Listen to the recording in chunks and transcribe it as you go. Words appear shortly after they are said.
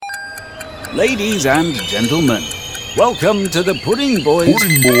Ladies and gentlemen, welcome to the Pudding Boys.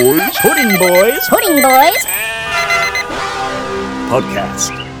 Pudding Boys. Pudding Boys. Pudding Boys.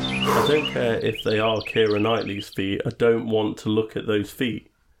 Podcast. I don't care if they are Keira Knightley's feet. I don't want to look at those feet.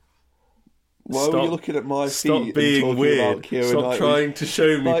 Why were you looking at my feet? Stop being weird. Stop trying to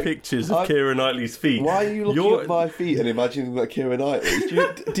show me pictures of Keira Knightley's feet. Why are you looking at my feet and imagining that Keira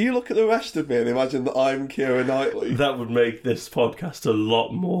Knightley? Do you look at the rest of me and imagine that I'm Keira Knightley? That would make this podcast a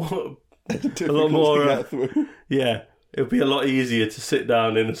lot more... to get through. Yeah, it would be a lot easier to sit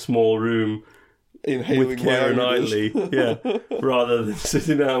down in a small room Inhaling with Keira Knightley, rather than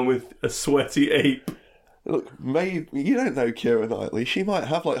sitting down with a sweaty ape. Look, maybe you don't know Keira Knightley. She might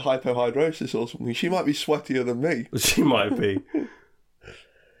have like hypohidrosis or something. She might be sweatier than me. She might be.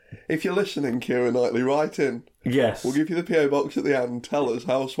 If you're listening, Keira Knightley, write in. Yes. We'll give you the PO box at the end. Tell us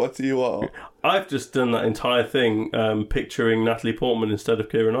how sweaty you are. I've just done that entire thing picturing Natalie Portman instead of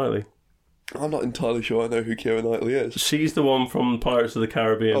Keira Knightley. I'm not entirely sure I know who Keira Knightley is. She's the one from Pirates of the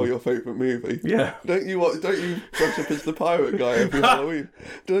Caribbean. Oh, your favourite movie? Yeah. Don't you dress up as the pirate guy every Halloween?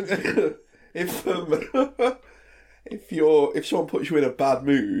 If someone puts you in a bad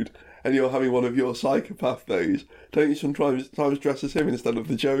mood and you're having one of your psychopath days, don't you sometimes dress as him instead of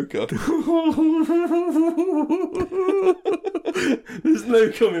the Joker? There's no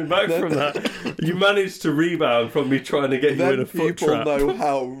coming back from that. You managed to rebound from me trying to get you in a foot trap. Then people know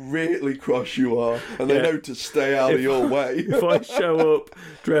how really cross you are, and they know to stay out of your way. If I show up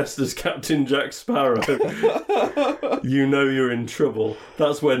dressed as Captain Jack Sparrow, you know you're in trouble.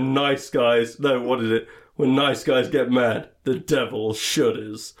 That's when nice guys... No, what is it? When nice guys get mad, the devil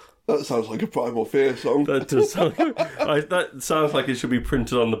shudders. That sounds like a Primal Fear song. That does sound that sounds like it should be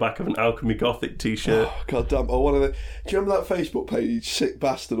printed on the back of an Alchemy Gothic t-shirt. Oh, God damn. Do you remember that Facebook page, Sick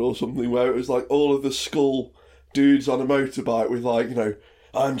Bastard or something, where it was like all of the skull dudes on a motorbike with like, you know,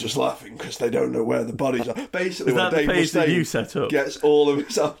 I'm just laughing because they don't know where the bodies are. Basically, is that Dave the page that you set up? Gets all of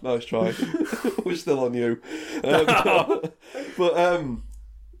his... Nice try. We're still on you. But,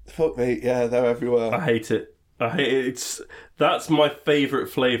 fuck me, yeah, they're everywhere. I hate it. That's my favourite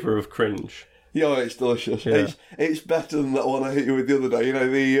flavour of cringe. Yeah, it's delicious. Yeah. It's better than that one I hit you with the other day. You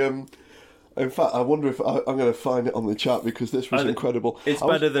know, in fact, I wonder if I'm going to find it on the chat because this was incredible. It's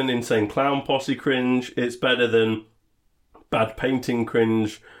better than Insane Clown Posse cringe. It's better than bad painting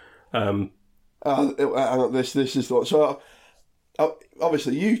cringe. This is the one. So,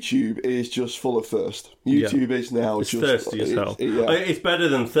 obviously, YouTube is just full of thirst. YouTube is now it's just thirsty as hell. It's better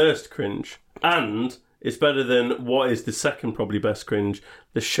than thirst cringe, and it's better than what is the second probably best cringe: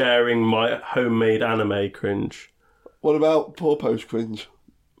 the sharing my homemade anime cringe. What about poor post cringe?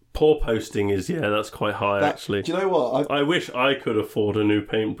 Poor posting is that's quite high actually. Do you know what? I wish I could afford a new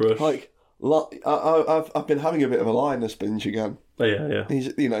paintbrush. I've been having a bit of a Linus binge again. Oh, yeah.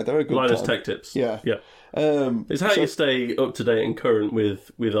 They're a good Linus time. Tech Tips. Yeah. It's how you stay up to date and current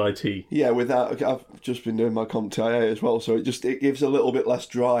with IT. Yeah, with that, I've just been doing my CompTIA as well, so it gives a little bit less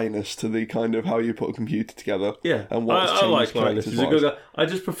dryness to the kind of how you put a computer together. Yeah, and what's I like Linus. He's a good guy. I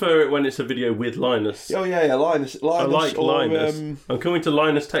just prefer it when it's a video with Linus. Oh yeah, Linus. I like Linus. I'm coming to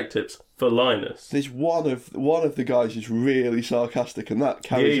Linus Tech Tips for Linus. There's one of the guys who's really sarcastic, and that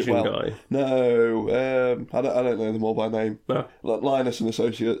carries the Asian it well. Guy. No, I don't know them all by name. No, like Linus and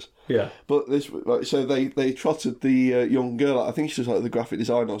Associates. Yeah, but so they trotted the young girl out. I think she's like the graphic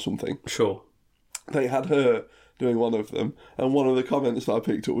designer or something. Sure. They had her doing one of them, and one of the comments that I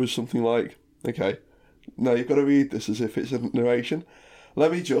picked up was something like, "Okay, now you've got to read this as if it's a narration.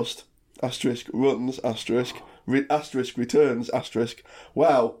 Let me just asterisk runs asterisk asterisk returns asterisk.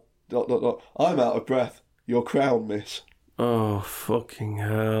 Wow. ... I'm out of breath. Your crown, miss." Oh fucking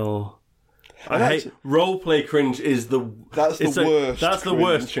hell! I hate roleplay cringe. That's the worst. That's the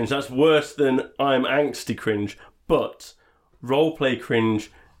worst cringe. That's worse than I'm angsty cringe. But roleplay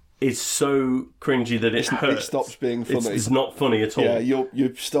cringe is so cringy that it hurts. It stops being funny. It's not funny at all. Yeah,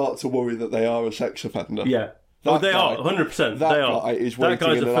 you start to worry that they are a sex offender. Yeah. They are 100%. That they are. Guy is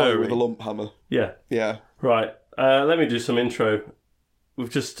waiting in an alley with a lump hammer. Yeah. Yeah. Right. Let me do some intro. We've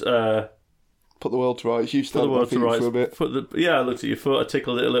just put the world to rights. You stand my feet for a bit. I looked at your foot. I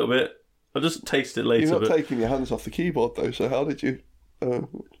tickled it a little bit. I'll just taste it later. You're not taking your hands off the keyboard though. So how did you?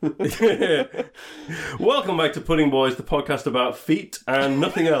 Welcome back to Pudding Boys, the podcast about feet and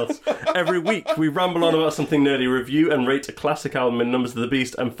nothing else. Every week we ramble on about something nerdy, review and rate a classic album in Numbers of the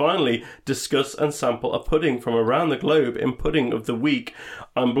Beast, and finally discuss and sample a pudding from around the globe in Pudding of the Week.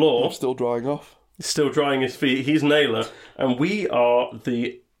 I'm Blore. I'm still drying off. Still drying his feet. He's Naylor, and we are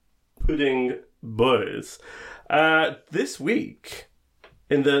the Pudding Boys. This week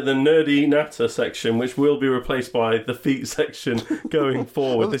in the nerdy natter section, which will be replaced by the feet section going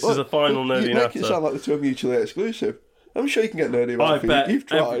forward. This is a final nerdy you natter. Make it sound like the two are mutually exclusive. I'm sure you can get nerdy about feet. Bet you've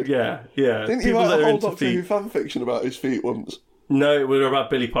tried. Yeah. Didn't you write a whole Doctor Who fan fiction about his feet once? No, it was about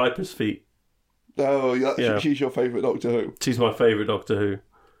Billie Piper's feet. Oh, she's your favourite Doctor Who. She's my favourite Doctor Who.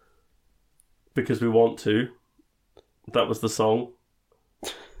 Because we want to. That was the song.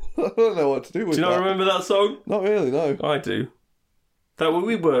 I don't know what to do with that. Do you not remember that song? Not really, no. I do. That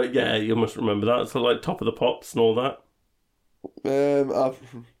we were, you must remember that. It's like Top of the Pops and all that.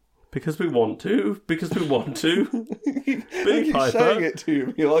 Because we want to. Billie Piper. Saying it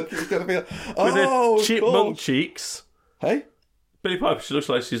to me like it's going to be like, with her chipmunk cheeks. Hey? Billie Piper, she looks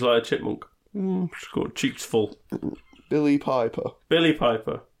like she's like a chipmunk. She's got cheeks full. Billie Piper.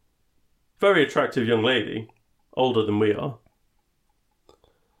 Very attractive young lady. Older than we are.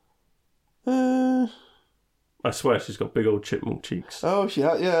 I swear she's got big old chipmunk cheeks. Oh, she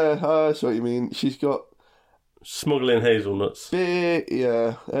had, yeah, I see what you mean. She's got... Smuggling hazelnuts.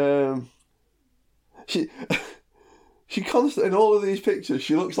 Yeah. She constantly, in all of these pictures,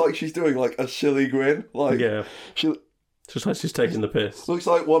 she looks like she's doing like a silly grin. Like, yeah. Just like she's taking the piss. Looks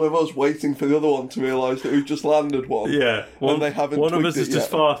like one of us waiting for the other one to realise that we've just landed one. Yeah. And they haven't one of us has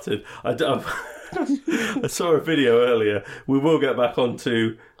just farted. I saw a video earlier. We will get back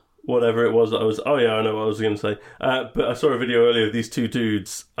onto whatever it was that I was... Oh, yeah, I know what I was going to say. But I saw a video earlier of these two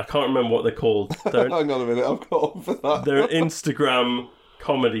dudes. I can't remember what they're called. Hang on a minute, I've got on for that. They're an Instagram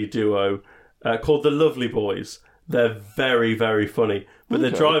comedy duo called The Lovely Boys. They're very, very funny. But they're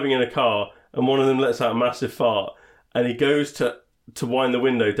driving in a car, and one of them lets out a massive fart, and he goes to wind the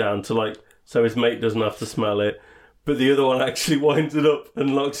window down to, like, so his mate doesn't have to smell it. But the other one actually winds it up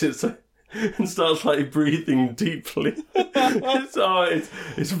and locks it so... and starts like breathing deeply.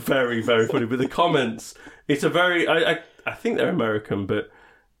 It's very, very funny. But the comments, it's a very... I think they're American, but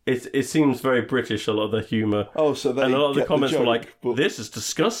it seems very British, a lot of the humour. Oh, so they and a lot of the comments were like, but... this is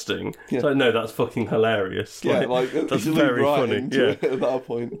disgusting. Yeah. It's like, no, that's fucking hilarious. Yeah, that's very funny. Yeah. At that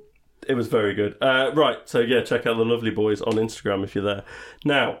point. It was very good. Right, so yeah, check out The Lovely Boys on Instagram if you're there.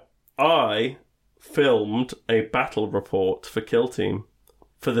 Now, I filmed a battle report for Kill Team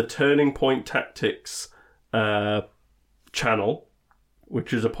for the Turning Point Tactics channel,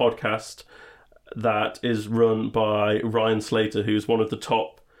 which is a podcast that is run by Ryan Slater, who's one of the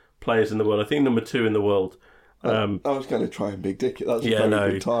top players in the world. I think number 2 in the world. I was going to try and big dick it. That's a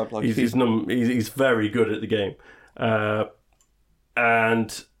very good time. Like he's very good at the game.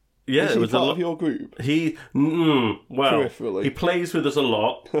 And yeah, is he part of your group? He plays with us a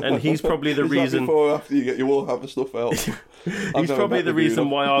lot, and he's probably the reason. That before or after you get your Warhammer stuff out? He's probably the reason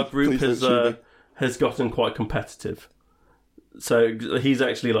why our group has gotten quite competitive. So he's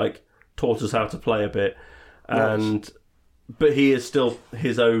actually like taught us how to play a bit, but he is still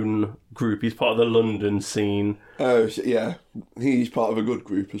his own group. He's part of the London scene. Oh yeah, he's part of a good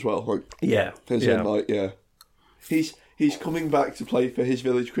group as well. Like He's coming back to play for his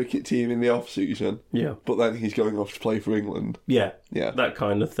village cricket team in the off season. Yeah, but then he's going off to play for England. Yeah, that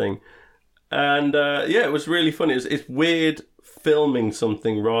kind of thing. And it was really funny. It's weird filming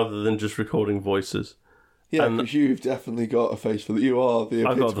something rather than just recording voices. Yeah, because you've definitely got a face for that. You are the epitome.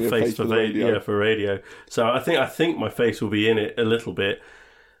 I've got the face for radio. Yeah, for radio. So I think my face will be in it a little bit.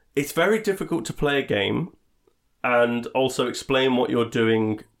 It's very difficult to play a game and also explain what you're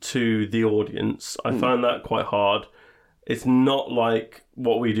doing to the audience. I found that quite hard. It's not like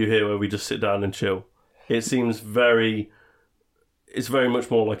what we do here where we just sit down and chill. It seems it's very much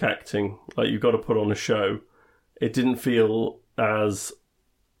more like acting. Like you've got to put on a show. It didn't feel as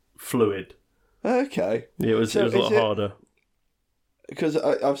fluid. Okay. Yeah, it was a lot harder. Because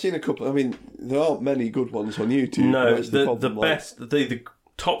I've seen a couple. I mean, there aren't many good ones on YouTube. No, the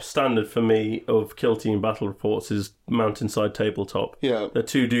top standard for me of Kill Team battle reports is Mountainside Tabletop. Yeah, the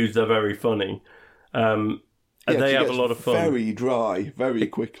two dudes are very funny. And they have a lot of fun. Very dry, very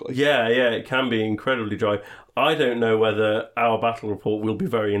quickly. Yeah, it can be incredibly dry. I don't know whether our battle report will be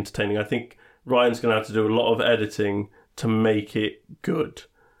very entertaining. I think Ryan's going to have to do a lot of editing to make it good.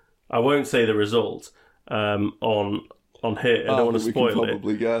 I won't say the result on here. I don't want to spoil it.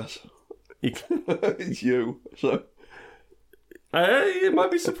 We can probably guess. It's you, so... You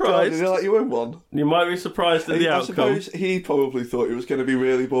might be surprised. Did you win one? You might be surprised at the outcome. I suppose he probably thought it was going to be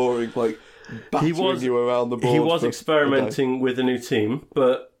really boring, like battering you around the board. He was experimenting with a new team,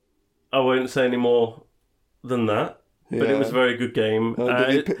 but I won't say any more than that. But it was a very good game.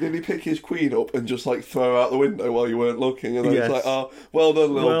 Did he pick his queen up and just like throw her out the window while you weren't looking? And then it's like, oh, well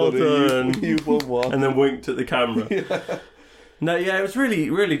done, little buddy. You've won one. And then winked at the camera. No, it was really,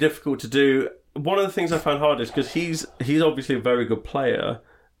 really difficult to do. one of the things I found hard is because he's obviously a very good player,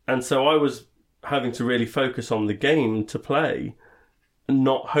 and so I was having to really focus on the game to play,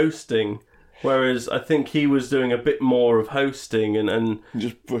 not hosting. Whereas I think he was doing a bit more of hosting and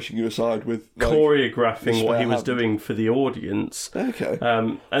just brushing you aside with choreographing what he was doing for the audience. Okay.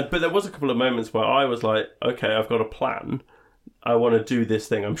 But there was a couple of moments where I was like, okay, I've got a plan. I want to do this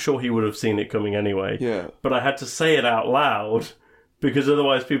thing. I'm sure he would have seen it coming anyway. Yeah. But I had to say it out loud because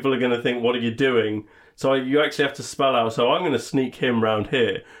otherwise people are going to think, what are you doing? So you actually have to spell out, so I'm going to sneak him round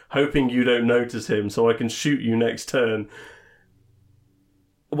here, hoping you don't notice him so I can shoot you next turn.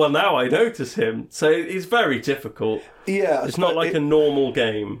 Well, now I notice him, so it's very difficult. Yeah. It's not like a normal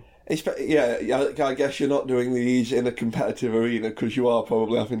game. I guess you're not doing these in a competitive arena because you are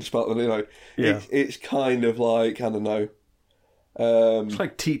probably having to spell them, Yeah. It's kind of like, I don't know. It's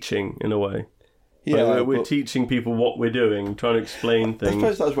like teaching, in a way. Yeah, like we're teaching people what we're doing, trying to explain things. I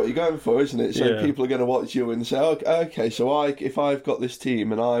suppose that's what you're going for, isn't it? So people are going to watch you and say, okay, so if I've got this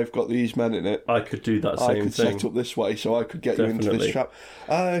team and I've got these men in it, I could do that same thing. I could set up this way, so I could get you into this trap.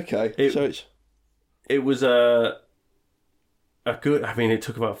 Okay, it was a good. I mean, it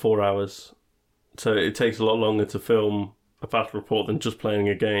took about 4 hours, so it takes a lot longer to film a battle report than just playing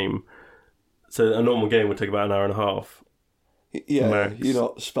a game. So a normal game would take about an hour and a half. Yeah, max. You're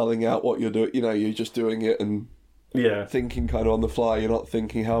not spelling out what you're doing. You're just doing it and thinking kind of on the fly. You're not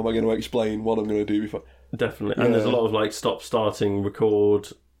thinking, how am I going to explain what I'm going to do before. Definitely, and there's a lot of like stop, starting, record,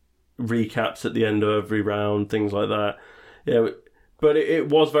 recaps at the end of every round, things like that. Yeah, but it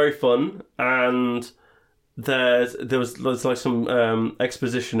was very fun, and there was like some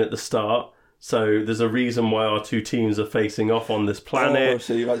exposition at the start. So there's a reason why our two teams are facing off on this planet. Oh,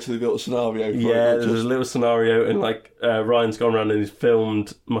 so you've actually built a scenario for it. Yeah, there's a little scenario, and like Ryan's gone around and he's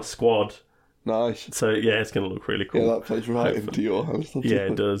filmed my squad. Nice. So yeah, it's going to look really cool. Yeah, that plays right into your hands. Yeah,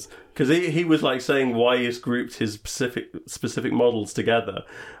 it does. Because he was like saying why he's grouped his specific models together.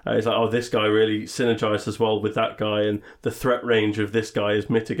 He's like, oh, this guy really synergized as well with that guy, and the threat range of this guy is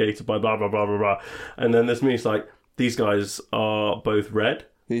mitigated by blah, blah, blah, blah, blah. And then there's me, it's like, these guys are both red.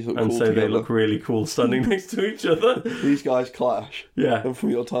 And cool so together. They look really cool standing next to each other. These guys clash. Yeah. And from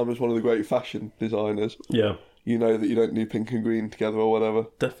your time as one of the great fashion designers. Yeah. You know that you don't do pink and green together or whatever.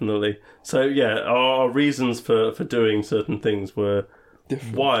 Definitely. So yeah, our reasons for doing certain things were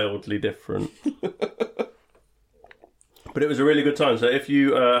wildly different. But it was a really good time. So if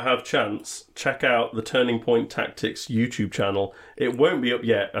you have chance, check out the Turning Point Tactics YouTube channel. It won't be up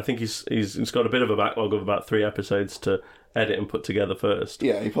yet. I think he's got a bit of a backlog of about 3 episodes to edit and put together first.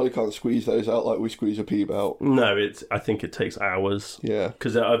 Yeah, you probably can't squeeze those out like we squeeze a peep out. No, I think it takes hours. Yeah,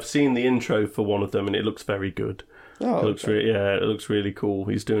 because I've seen the intro for one of them and it looks very good. Oh, it looks really cool.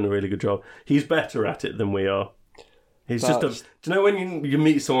 He's doing a really good job. He's better at it than we are. He's do you know when you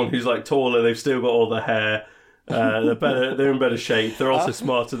meet someone who's like taller, they've still got all the hair. They're in better shape. They're also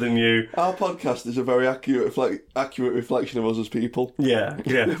smarter than you. Our podcast is a very accurate reflection of us as people. Yeah,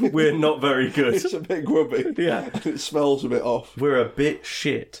 we're not very good. It's a bit grubby. Yeah, and it smells a bit off. We're a bit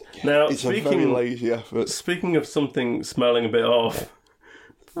shit. Now, it's a very lazy effort. Speaking of something smelling a bit off.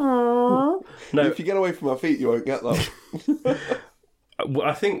 No, if you get away from my feet, you won't get that.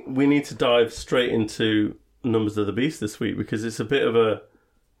 I think we need to dive straight into Numbers of the Beast this week because it's a bit of a.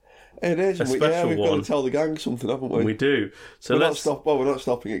 It is. We've got to tell the gang something, haven't we? We do. So we're not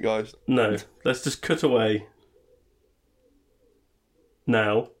stopping it, guys. No, let's just cut away.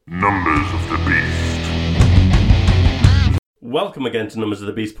 Now. Numbers of the Beast. Welcome again to Numbers of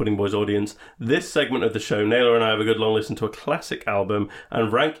the Beast, Pudding Boys audience. This segment of the show, Naylor and I have a good long listen to a classic album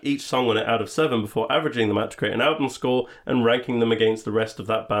and rank each song on it out of 7 before averaging them out to create an album score and ranking them against the rest of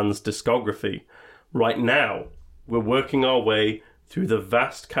that band's discography. Right now, we're working our way through the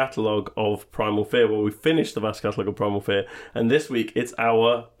vast catalogue of Primal Fear. Well, we finished the vast catalogue of Primal Fear, and this week it's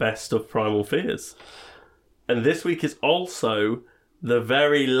our best of Primal Fears. And this week is also the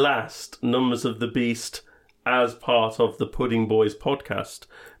very last Numbers of the Beast as part of the Pudding Boys podcast,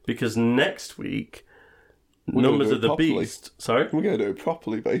 because next week, Numbers of the Beast... Sorry? We're going to do it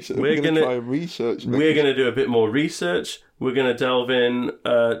properly, basically. We're going to try and research. We're going to do a bit more research. We're going to delve in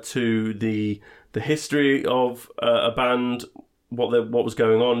to the history of a band, what was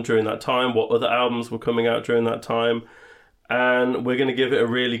going on during that time, what other albums were coming out during that time, and we're going to give it a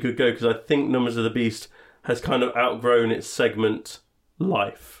really good go because I think Numbers of the Beast has kind of outgrown its segment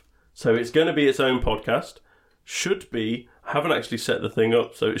life. So it's going to be its own podcast. Should be. I haven't actually set the thing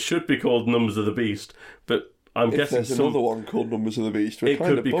up, so it should be called Numbers of the Beast, but I'm guessing there's another one called Numbers of the Beast. It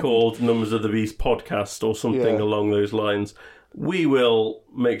could be called Numbers of the Beast Podcast or something along those lines. We will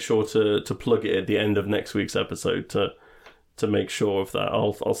make sure to plug it at the end of next week's episode to to make sure of that.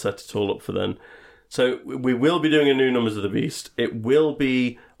 I'll set it all up for then. So we will be doing a new Numbers of the Beast. It will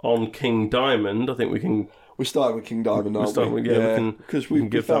be on King Diamond. I think we can... We're starting with King Diamond, aren't we? Because we can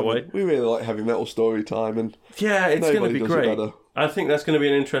give that away. We really like heavy metal story time, and yeah, it's going to be great. I think that's going to be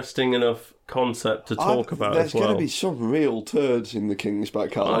an interesting enough concept to talk about as well. There's going to be some real turds in the King's back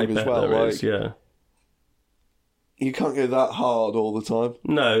catalogue as well. There is, yeah. You can't go that hard all the time.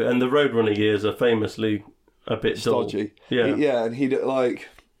 No, and the Roadrunner years are famously a bit stodgy. Dull. Yeah, yeah, and he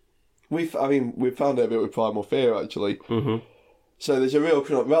we've found it a bit with Primal Fear actually. Mm-hmm. So there's a real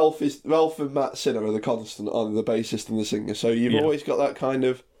Ralph and Matt Sinner are the constant on the bassist and the singer. So you've always got that kind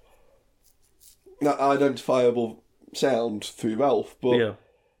of that identifiable sound through Ralph, but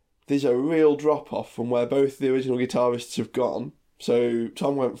there's a real drop off from where both the original guitarists have gone. So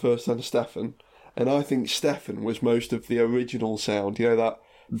Tom went first, then Stefan, and I think Stefan was most of the original sound. You know, that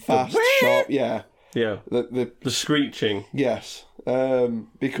fast, sharp, yeah, the screeching, yes,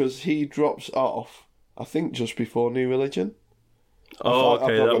 because he drops off. I think just before New Religion. Oh,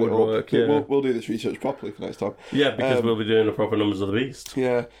 okay, that would work. Yeah, we'll do this research properly for next time. Yeah, because we'll be doing the proper Numbers of the Beast.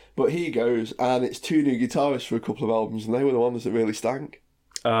 Yeah, but he goes, and it's two new guitarists for a couple of albums, and they were the ones that really stank.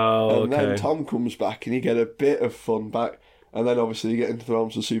 Oh, and then Tom comes back, and you get a bit of fun back, and then obviously you get into the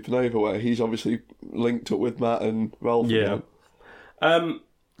realms of Supernova, where he's obviously linked up with Matt and Ralph. Yeah.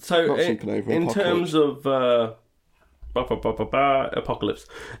 So in terms of Apocalypse,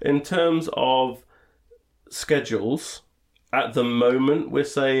 in terms of schedules. At the moment, we're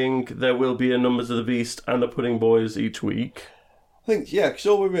saying there will be a Numbers of the Beast and a Pudding Boys each week. I think, yeah, because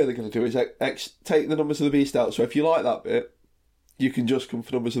all we're really going to do is take the Numbers of the Beast out. So if you like that bit, you can just come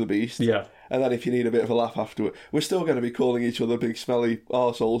for Numbers of the Beast. Yeah. And then if you need a bit of a laugh afterward, we're still going to be calling each other big smelly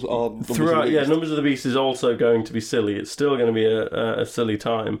arseholes on Numbers of the Beast. Yeah, Numbers of the Beast is also going to be silly. It's still going to be a silly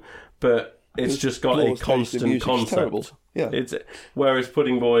time, but it's just got a constant concept. Yeah. Whereas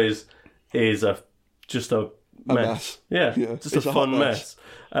Pudding Boys is just a mess. Yeah, just a fun mess.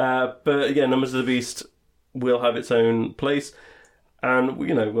 But yeah, Numbers of the Beast will have its own place, and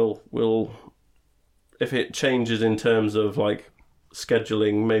we'll if it changes in terms of like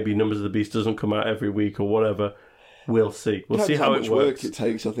scheduling, maybe Numbers of the Beast doesn't come out every week or whatever. We'll see. We'll see how it works. How much work it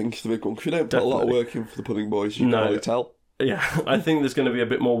takes, I think, is the big one. Because we don't put a lot of work in for the Pudding Boys, you can probably tell. Yeah, I think there's going to be a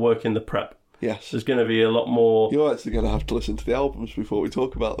bit more work in the prep. Yes. There's going to be a lot more... You're actually going to have to listen to the albums before we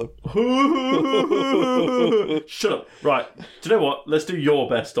talk about them. Shut up. Right. Do you know what? Let's do your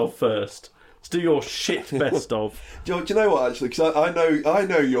best of first. Let's do your shit best of. Do you know what, actually? Because I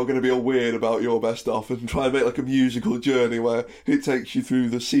know you're going to be all weird about your best of and try and make like a musical journey where it takes you through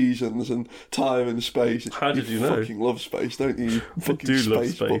the seasons and time and space. How did you know? You fucking love space, don't you? You fucking do love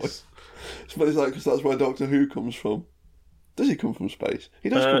space space. But it's like, because that's where Doctor Who comes from. Does he come from space? He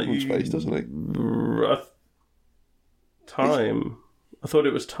does come from space, doesn't he? Time. I thought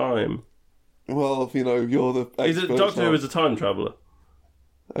it was time. Well, you're the expert. Doctor Who is a time traveller.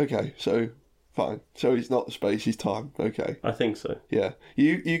 Okay, so fine. So he's not space, he's time. Okay. I think so. Yeah.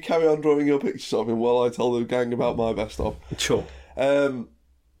 You carry on drawing your pictures of him while I tell the gang about my best of. Sure. So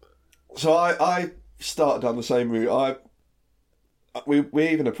I started down the same route. We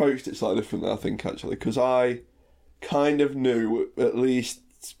even approached it slightly differently, I think, actually, because I kind of knew at least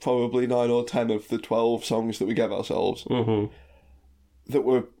probably 9 or 10 of the 12 songs that we gave ourselves that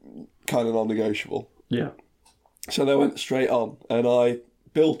were kind of non-negotiable. Yeah. So they went straight on, and I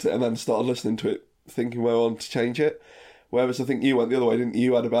built it and then started listening to it, thinking where I wanted to change it. Whereas I think you went the other way, didn't you?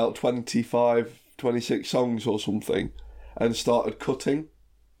 You had about 25, 26 songs or something and started cutting.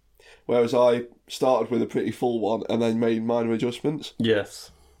 Whereas I started with a pretty full one and then made minor adjustments. Yes.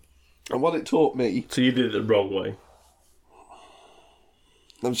 And what it taught me... So you did it the wrong way.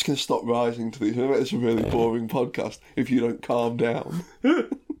 I'm just going to stop rising to these. It's a really boring podcast if you don't calm down.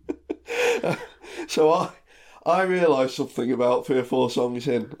 So I realised something about 3 or 4 songs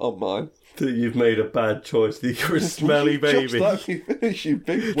in on mine. That you've made a bad choice. That you're a smelly baby. Just let me finish, you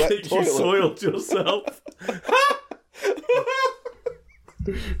big wet that toilet. You soiled yourself.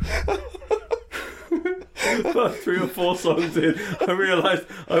 About 3 or 4 songs in, I realised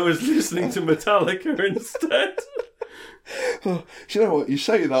I was listening to Metallica instead. Do you know what? You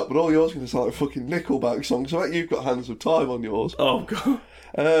say that, but all yours are going to sound like fucking Nickelback songs. I bet you've got Hands of Time on yours. Oh, God.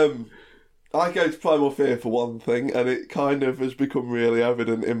 I go to Primal Fear for one thing, and it kind of has become really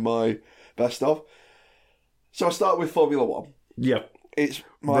evident in my best of. So I start with Formula 1. Yep. It's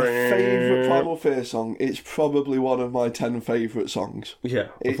my favourite Primal Fear song. It's probably one of my 10 favourite songs. Yeah,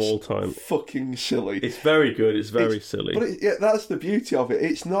 of all time. Fucking silly. It's very good. It's very silly. But that's the beauty of it.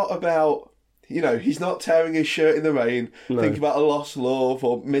 It's not about... he's not tearing his shirt in the rain, thinking about a lost love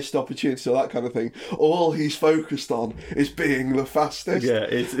or missed opportunity or that kind of thing. All he's focused on is being the fastest. Yeah,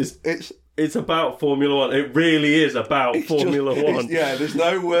 it's about Formula One. It really is about Formula One. There's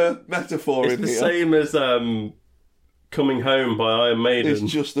no metaphor in here. It's the same as Coming Home by Iron Maiden. It's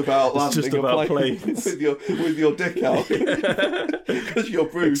just about landing a plane with your dick out because you're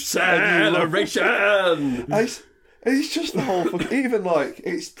Bruce. Acceleration. It's just the whole even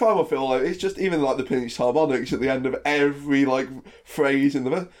it's Primal Fear. It's just even the pinched harmonics at the end of every phrase in the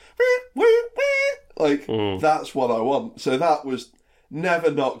verse. That's what I want. So that was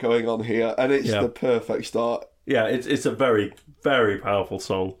never not going on here, and it's the perfect start. Yeah, it's a very, very powerful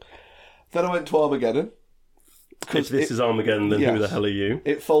song. Then I went to Armageddon. If this is Armageddon, then who the hell are you?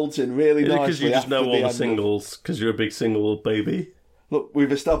 It folds in really nicely. Because you just know all the singles, because you're a big single baby. Look,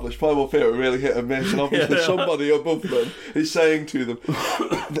 we've established Primal Fear are really hit and miss, and obviously somebody above them is saying to them...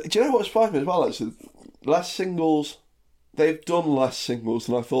 Do you know what surprised me as well, actually? Less singles... They've done less singles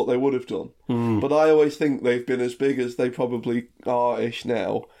than I thought they would have done. But I always think they've been as big as they probably are-ish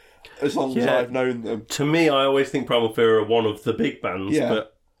now, as long as I've known them. To me, I always think Primal Fear are one of the big bands,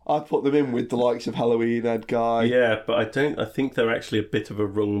 but... I'd put them in with the likes of Halloween, Ed Guy. Yeah, but I think they're actually a bit of a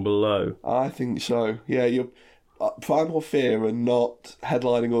rung below. I think so. Yeah, Primal Fear are not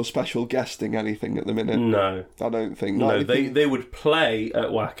headlining or special guesting anything at the minute. No. I don't think. No, they would play at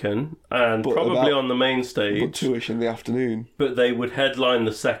Wacken and probably on the main stage. But 2ish in the afternoon. But they would headline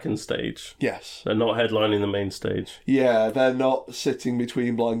the second stage. Yes. They're not headlining the main stage. Yeah, they're not sitting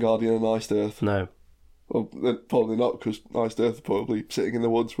between Blind Guardian and Iced Earth. No. Well, they're probably not, because Iced Earth are probably sitting in the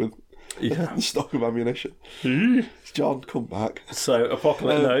woods with a stock of ammunition. John, come back. So,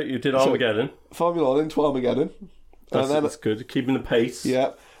 Apocalypse, you did Armageddon. Formula 1 into Armageddon. That's good. Keeping the pace.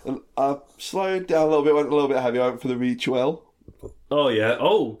 Yeah. And I slowed down a little bit, went a little bit heavier, went for the Reach Well. Oh, yeah.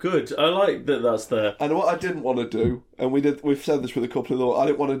 Oh, good. I like that that's there. And what I didn't want to do, and we've said this with a couple of them, I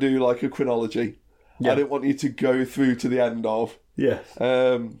didn't want to do a chronology. Yeah. I didn't want you to go through to the end of. Yes.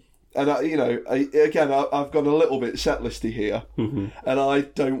 And I've gone a little bit setlisty here, and I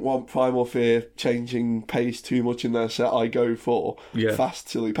don't want Primal Fear changing pace too much in their set. I go for fast,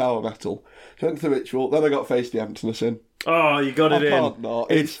 silly power metal. So I went to the Ritual, then I got Face the Emptiness in. Oh, you got it in. I can't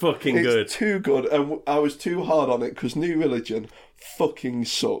not. It's fucking good. It's too good, and I was too hard on it because New Religion fucking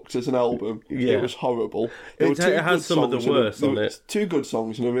sucked as an album. Yeah. It was horrible. It has some of the worst on it. 2 good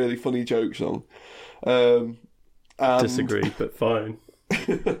songs and a really funny joke song. Disagree, but fine.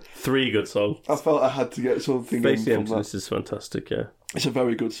 3 good songs. I felt I had to get something Face in the from Emptiness that. is fantastic, yeah. It's a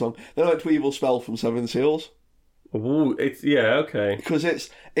very good song. Then I went to Evil Spell from Seven Seals. Ooh, okay. Because it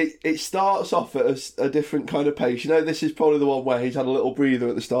starts off at a different kind of pace. This is probably the one where he's had a little breather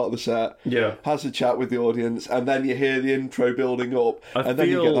at the start of the set. Yeah. Has a chat with the audience, and then you hear the intro building up, then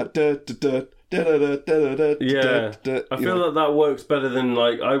you get that I feel that works better than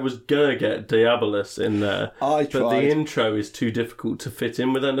I was gonna get Diabolus in there. But the intro is too difficult to fit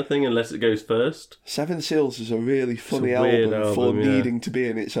in with anything unless it goes first. Seven Seals is a really funny album for needing to be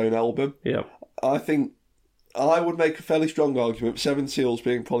in its own album. Yeah. I think I would make a fairly strong argument for Seven Seals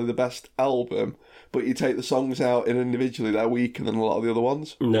being probably the best album, but you take the songs out individually, they're weaker than a lot of the other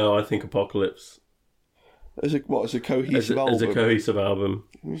ones. No, I think Apocalypse. As a cohesive album? As a cohesive album.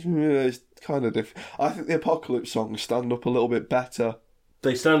 Yeah, it's kind of different. I think the Apocalypse songs stand up a little bit better.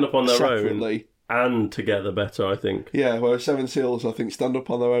 They stand up on their separately. Own and together better, I think. Yeah, whereas Seven Seals, I think, stand up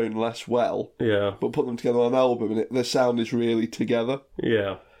on their own less well. Yeah. But put them together on an album and their sound is really together.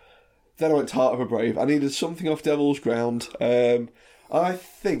 Yeah. Then I went to Heart of a Brave. I needed something off Devil's Ground. I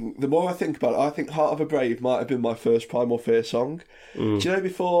think, the more I think about it, I think Heart of a Brave might have been my first Primal Fear song. Do you know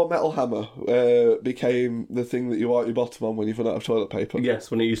before Metal Hammer became the thing that you wipe your bottom on when you've run out of toilet paper?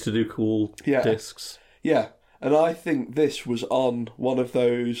 Yes, when it used to do cool discs. Yeah, and I think this was on one of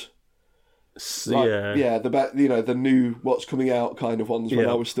those... the new what's coming out kind of ones when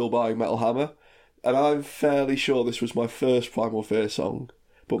I was still buying Metal Hammer. And I'm fairly sure this was my first Primal Fear song.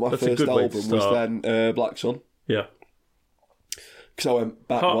 But my first album was then Black Sun. Yeah. Because I went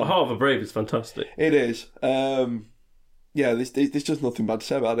back Heart of a Brave is fantastic. It is. There's just nothing bad to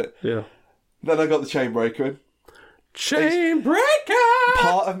say about it. Yeah. Then I got the Chainbreaker in. Chainbreaker!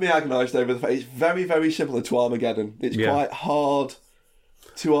 Part of me agonised over the fact it's very, very similar to Armageddon. It's quite hard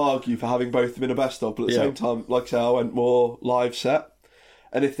to argue for having both of them in a best of, but at the same time, like I say, I went more live set.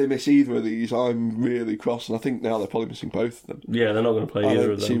 And if they miss either of these, I'm really cross. And I think now they're probably missing both of them. Yeah, they're not going to play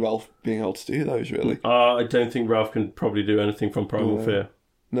either of them. I don't see Ralph being able to do those, really. I don't think Ralph can probably do anything from Primal Fear.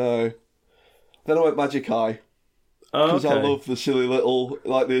 No. Then I went Magic Eye. Because I love the silly little,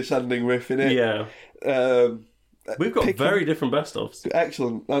 the ascending riff in it. Yeah. We've got very different best-ofs.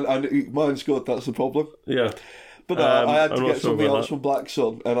 Excellent. And mine's good, that's the problem. Yeah. But no, I had to get something else from Black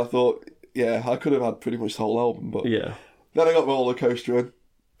Sun, and I thought, yeah, I could have had pretty much the whole album, but yeah. Then I got Roller Coaster in.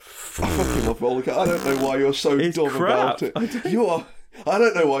 I fucking love Roller Coaster. I don't know why you're so dumb about it. You are. I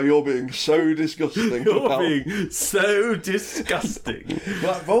don't know why you're being so disgusting. You're being so disgusting.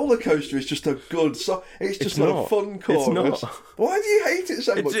 Like, Roller Coaster is just a good song. It's just a fun chorus. It's not. Why do you hate it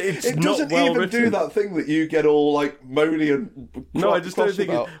so much? It doesn't well even written. do that thing that you get all like moany and no, I just don't think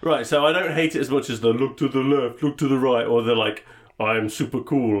about. Right, so I don't hate it as much as the look to the left, look to the right, or the like, I'm super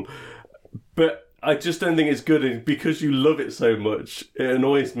cool. But I just don't think it's good, and because you love it so much, it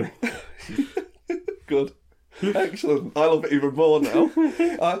annoys me. Good. Excellent. I love it even more now.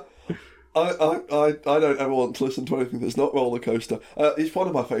 I don't ever want to listen to anything that's not Roller Coaster. It's one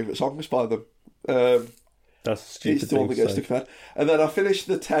of my favourite songs by them. That's stupid. It's the one that gets to command. And then I finished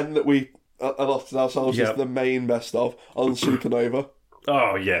the 10 that we allotted ourselves as the main best of on Supernova.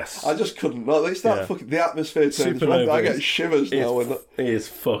 Oh, yes. I just couldn't. Like, it's that fucking... The atmosphere turns red. I get shivers now. It is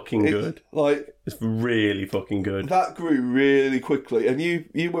fucking good. Like, it's really fucking good. That grew really quickly. And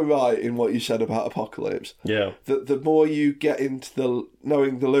you were right in what you said about Apocalypse. Yeah. That the more you get into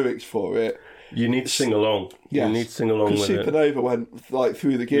knowing the lyrics for it... You need to sing along. Yes. You need to sing along with it. Because Supernova went like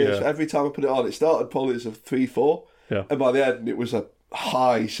through the gears. Yeah. Every time I put it on, it started probably as a 3-4. Yeah. And by the end, it was a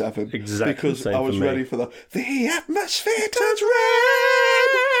high 7. Exactly. Because the same I was for me. ready for the atmosphere turns red.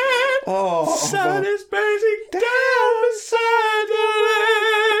 Oh, sun is blazing down beside the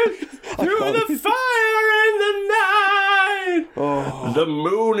lake through the fire in the night. Oh. The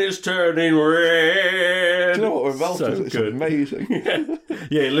moon is turning red. Do you know what Revolta is? It's good. Amazing.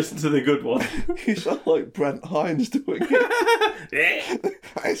 Yeah, listen to the good one. You sound like Brent Hines doing it.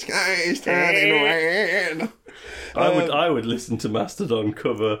 The sky is turning red. I would listen to Mastodon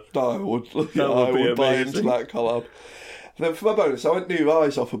cover. I would. That I would be would buy amazing. into that collab. Then for my bonus, I went New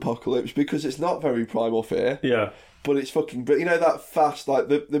Eyes off Apocalypse because it's not very Primal Fear. Yeah. But it's fucking... You know that fast, like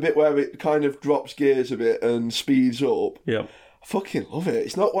the bit where it kind of drops gears a bit and speeds up? Yeah. I fucking love it.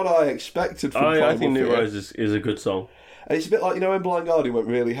 It's not what I expected from Primal I think New Fear. Rise is a good song. And it's a bit like, you know, when Blind Guardian went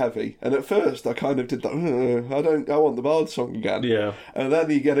really heavy. And at first, I kind of did that, I want the Bard song again. Yeah. And then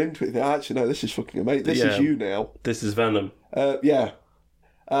you get into it and think, actually, no, this is fucking amazing. This is you now. This is Venom. Yeah.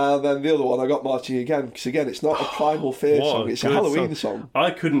 And then the other one, I got Marching Again, because again, it's not a Primal Fear song, it's a Halloween song.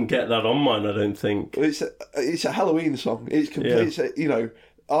 I couldn't get that on mine, I don't think. It's a Halloween song. It's complete, you know,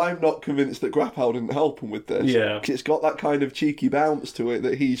 I'm not convinced that Grappow didn't help him with this. Yeah. Because it's got that kind of cheeky bounce to it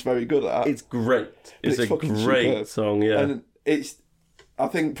that he's very good at. It's great. It's a great superb. song, yeah. And I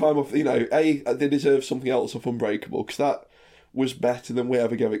think Primal, you know, they deserve something else of Unbreakable, because that was better than we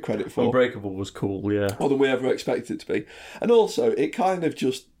ever gave it credit for. Unbreakable was cool, yeah. Or than we ever expected it to be. And also, it kind of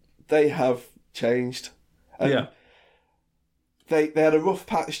just, they have changed. And yeah. They had a rough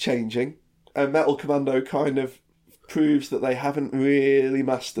patch changing, and Metal Commando kind of proves that they haven't really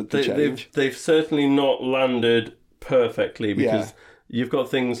mastered the change. They've certainly not landed perfectly, because you've got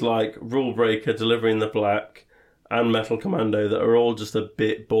things like Rule Breaker, Delivering the Black, and Metal Commando that are all just a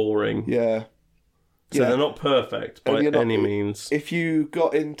bit boring. Yeah. So they're not perfect by any means. If you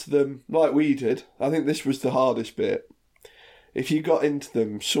got into them like we did, I think this was the hardest bit. If you got into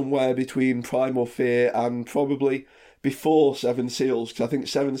them somewhere between Primal Fear and probably before Seven Seals, because I think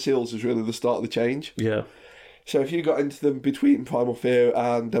Seven Seals was really the start of the change. Yeah. So if you got into them between Primal Fear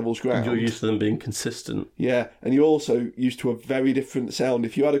and Devil's Ground... You're used to them being consistent. Yeah, and you're also used to a very different sound.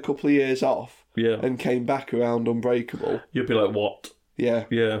 If you had a couple of years off and came back around Unbreakable... You'd be like, what? Yeah.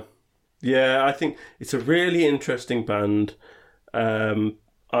 Yeah. Yeah, I think it's a really interesting band. I'm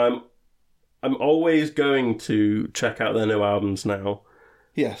always going to check out their new albums now.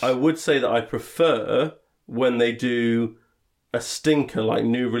 Yes. I would say that I prefer when they do a stinker like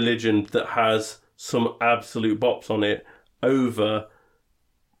New Religion that has some absolute bops on it over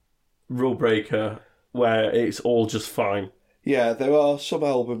Rule Breaker where it's all just fine. Yeah, there are some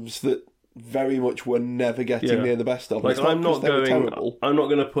albums that very much were never getting near the best of. Like, I'm not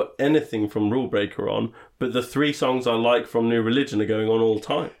going to put anything from Rule Breaker on, but the 3 songs I like from New Religion are going on all the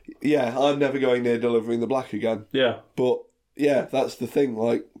time. Yeah, I'm never going near Delivering the Black again. Yeah. But, yeah, that's the thing,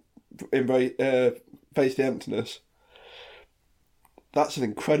 like, Face the Emptiness. That's an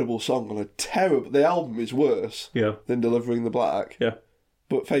incredible song on a terrible... The album is worse than Delivering the Black. Yeah.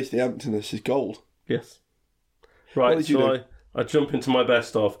 But Face the Emptiness is gold. Yes. Right, so I jump into my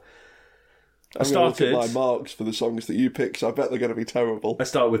best of. I'm going to look at my marks for the songs that you pick, so I bet they're going to be terrible. I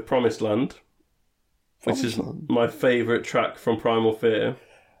start with Promised Land, which is my favourite track from Primal Fear.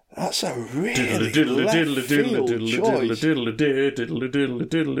 That's a really left field choice.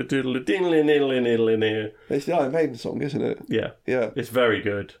 It's the Iron Maiden song, isn't it? Yeah. Yeah. It's very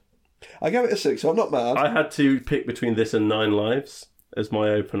good. I gave it a 6, so I'm not mad. I had to pick between this and Nine Lives as my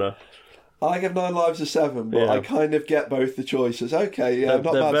opener. I give 9 Lives a 7, but I kind of get both the choices. Okay, yeah,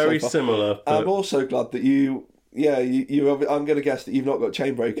 not they're bad very so far. similar. But... I'm also glad that you I'm going to guess that you've not got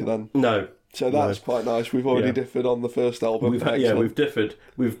Chainbreaker then. No. So that's quite nice. We've already differed on the first album. We've differed.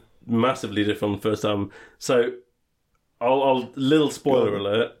 We've massively differed on the first album. So, I'll little spoiler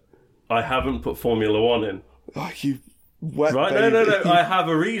alert. I haven't put Formula 1 in. Oh, you wet right? baby. No. I have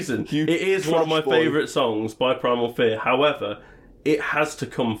a reason. It is one of my favourite songs by Primal Fear. However, it has to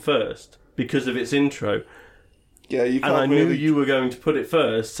come first because of its intro. Yeah, you can't. And I knew you were going to put it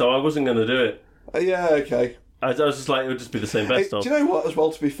first, so I wasn't going to do it. Yeah, okay. I was just like, it would just be the same best of. Do you know what, as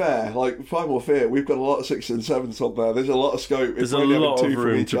well, to be fair? Like, Primal Fear, we've got a lot of 6s and 7s on there. There's a lot of scope. There's a lot of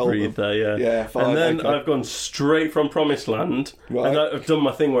room to breathe there, yeah. Yeah, fine. And then I've gone straight from Promised Land. Right. And I've done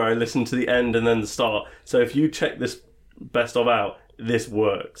my thing where I listen to the end and then the start. So if you check this best of out, this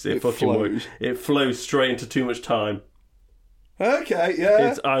works. It fucking works. It flows straight into Too Much Time. Okay,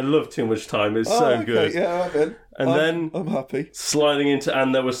 yeah. I love Too Much Time. It's so good. Yeah, I'm in. And then I'm happy. Sliding into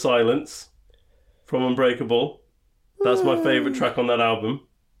And There Was Silence from Unbreakable. That's my favourite track on that album.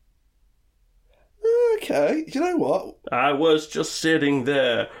 Okay, do you know what? I was just sitting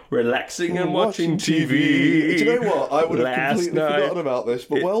there, relaxing and watching TV. Do you know what? I would have completely forgotten about this,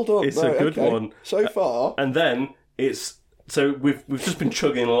 but well done. It's a good one. So far. And then so we've just been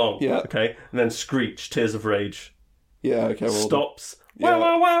chugging along. Yeah. Okay. And then Screech, Tears of Rage. Yeah. Okay. Well stops. Yeah.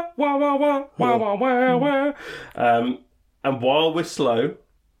 Wah wah wah wah wah wah wah wah wah. And while we're slow,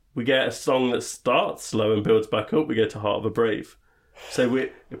 we get a song that starts slow and builds back up. We get to Heart of a Brave. So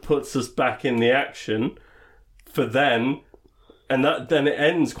it puts us back in the action for then, and then it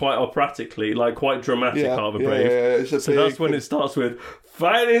ends quite operatically, like quite dramatic. Heart of a Brave. Yeah, so that's when it starts with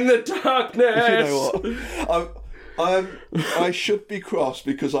Fighting the Darkness. You know what? I should be cross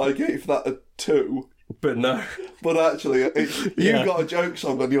because I gave that a 2. But no. But actually, you got a joke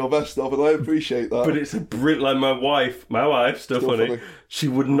song on your best of, and I appreciate that. But it's a brilliant. Like my wife, still funny. She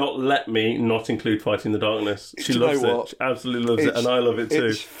would not let me not include Fighting the Darkness. She loves it. She absolutely loves it, and I love it too.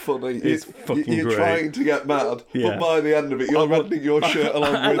 It's funny. It's fucking great. You're trying to get mad, but by the end of it, you're rending your shirt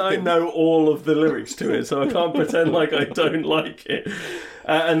along with it. And I know all of the lyrics to it, so I can't pretend like I don't like it.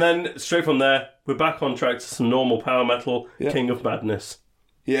 And then straight from there, we're back on track to some normal power metal. King of Madness.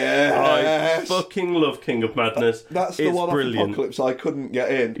 Yes. I fucking love King of Madness. That's the one off Apocalypse I couldn't get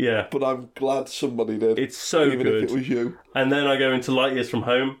in. Yeah. But I'm glad somebody did. It's so even good. Even if it was you. And then I go into Light Years From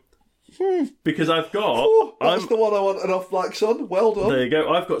Home. Because I've got... that's the one I wanted off Black Sun. Well done. There you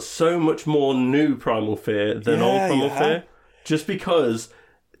go. I've got so much more new Primal Fear than old Primal Fear. Just because,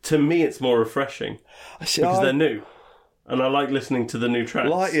 to me, it's more refreshing. Because they're new. And I like listening to the new tracks.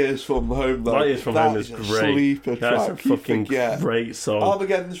 Light Years From Home, though. Light Years From Home is great. Sleeper That's track. a fucking great song.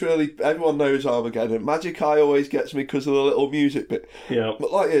 Armageddon's really... Everyone knows Armageddon. Magic Eye always gets me because of the little music bit. Yeah.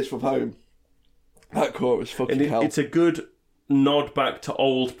 But Light Years From Home, that chorus fucking hell. It's a good nod back to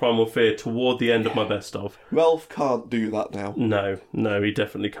old Primal Fear toward the end of my best of. Ralph can't do that now. No, he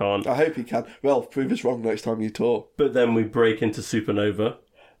definitely can't. I hope he can. Ralph, prove us wrong next time you tour. But then we break into Supernova.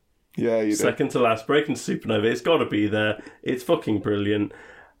 Yeah, you do. Second to last, break into Supernova. It's got to be there. It's fucking brilliant.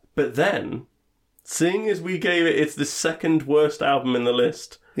 But then, seeing as we gave it's the second worst album in the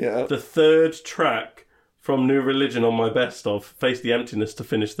list, the third track from New Religion on my best of, Face the Emptiness, to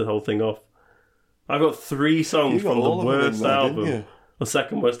finish the whole thing off. I've got 3 songs from the worst album. The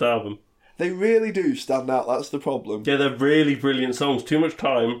second worst album. They really do stand out, that's the problem. Yeah, they're really brilliant songs. Too Much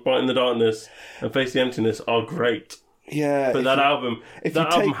Time, Bright in the Darkness, and Face the Emptiness are great. Yeah. But that album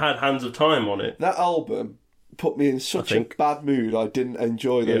had Hands of Time on it. That album put me in such a bad mood, I didn't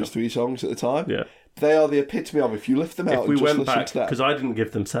enjoy those 3 songs at the time. Yeah. They are the epitome of, if you lift them out and just listen to that. Because I didn't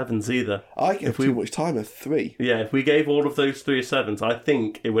give them 7s either. I gave Too Much Time a 3. Yeah, if we gave all of those 3 7s, I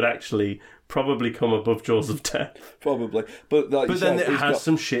think it would actually probably come above Jaws of Death. Probably. But then it has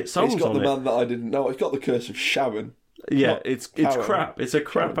some shit songs on it. It's got The Man That I Didn't Know. It's got The Curse of Sharon. Yeah, it's crap. It's a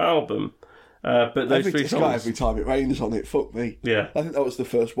crap album. But those 3 songs... It's got Every Time It Rains on it. Fuck me. Yeah. I think that was the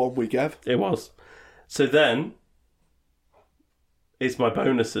first one we gave. It was. So then, it's my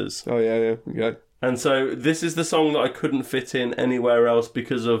bonuses. Oh, yeah. Okay. And so this is the song that I couldn't fit in anywhere else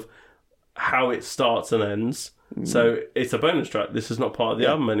because of how it starts and ends. So it's a bonus track. This is not part of the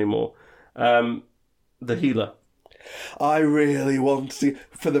album anymore. The Healer. I really want to,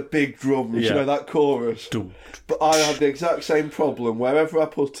 for the big drums, you know, that chorus. But I had the exact same problem. Wherever I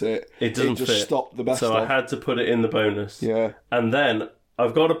put it, it doesn't just fit. Stopped the best So I had to put it in the bonus. Yeah. And then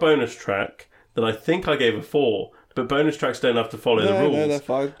I've got a bonus track that I think I gave a 4, but bonus tracks don't have to follow the rules. No, they're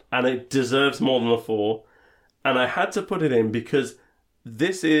fine. And it deserves more than a 4. And I had to put it in because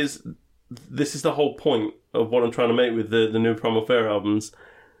this is the whole point of what I'm trying to make with the new Primal Fear albums.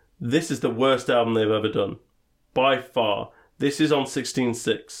 This is the worst album they've ever done. By far. This is on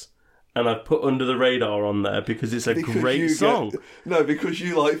 16.6. And I've put Under the Radar on there because it's a great song. Because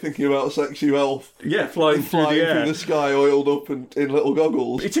you like thinking about Sexy Elf. Yeah, flying through the air. Through the sky, oiled up and in little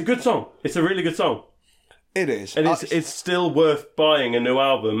goggles. It's a good song. It's a really good song. It is. And it's still worth buying a new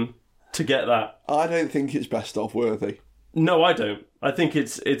album to get that. I don't think it's best of worthy. No, I don't. I think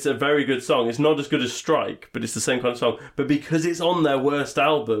it's a very good song. It's not as good as Strike, but it's the same kind of song. But because it's on their worst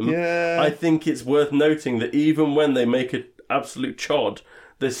album, I think it's worth noting that even when they make an absolute chod,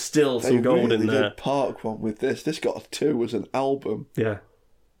 there's still some gold in there. They did Park one with this. This got a 2 as an album. Yeah.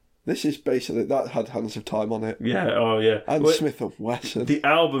 This is basically... That had Hands of Time on it. Yeah, oh yeah. And Smith & Wesson. The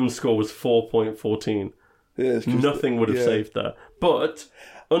album score was 4.14. Yeah, nothing would have saved that. But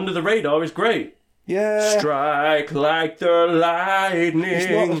Under the Radar is great. Yeah. Strike like the lightning.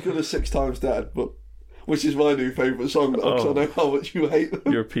 It's not as good as 6 Times Dead, but... Which is my new favourite song, because I know how much you hate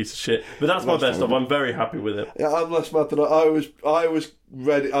them. You're a piece of shit. But that's my best of. I'm very happy with it. Yeah, I'm less mad than I was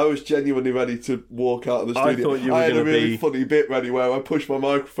ready. I was genuinely ready to walk out of the studio. I thought you were I had a really funny bit ready where I pushed my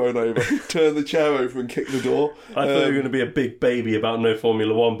microphone over, turned the chair over and kicked the door. I thought you were going to be a big baby about no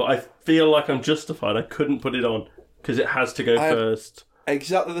Formula One, but I feel like I'm justified. I couldn't put it on because it has to go first.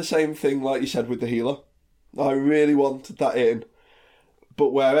 Exactly the same thing like you said with the Healer. I really wanted that in.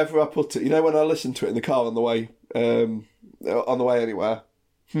 But wherever I put it, when I listened to it in the car on the way anywhere,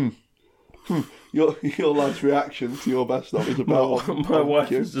 your lad's reaction to your best of is about... My wife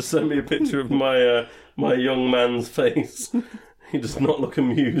has just sent me a picture of my young man's face. He does not look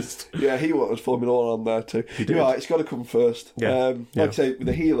amused. Yeah, he wanted Formula One on there too. He did. You're right, it's got to come first. Yeah. Like I say,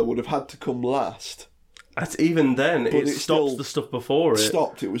 the Healer would have had to come last. Even then, it stops the stuff before it.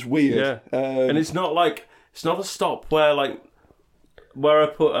 Stopped, it was weird. Yeah. And it's not a stop where I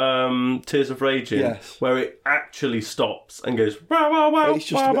put Tears of Rage in, where it actually stops and goes wow, wow, wow. It's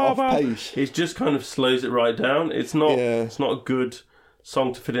just a bit off pace. It just kind of slows it right down. It's not a good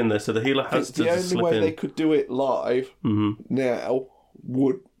song to fit in there, so the Healer has to slip in. The only way they could do it live now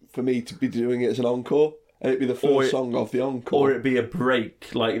would for me to be doing it as an encore, and it'd be the first song of the encore. Or it'd be a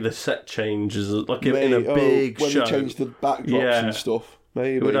break, like the set changes, like in a big show. When they change the backdrops and stuff.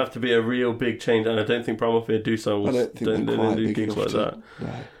 Maybe. It would have to be a real big change, and I don't think Primal Fear do songs. I don't think they do gigs like that.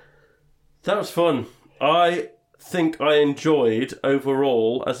 No. That was fun. I think I enjoyed,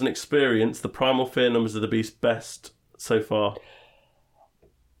 overall, as an experience, the Primal Fear Numbers of the Beast best so far.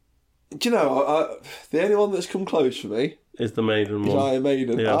 Do you know, the only one that's come close for me is the Maiden one. Is Iron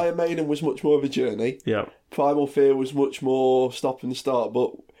Maiden. Yeah. Iron Maiden was much more of a journey. Yeah. Primal Fear was much more stop and start,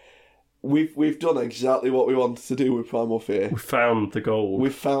 but we've done exactly what we wanted to do with Primal Fear. We found the gold.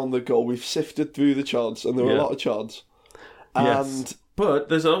 We've sifted through the chods, and there were a lot of chods. Yes. But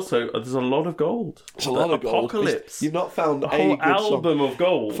there's a lot of gold. There's a lot of gold. Apocalypse. You've not found a whole album of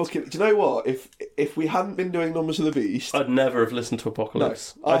gold. Fucking, do you know what? If we hadn't been doing Numbers of the Beast, I'd never have listened to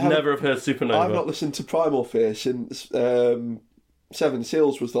Apocalypse. No, I'd never have heard Supernova. I've not listened to Primal Fear since Seven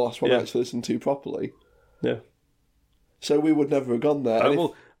Seals was the last one I actually listened to properly. Yeah. So we would never have gone there.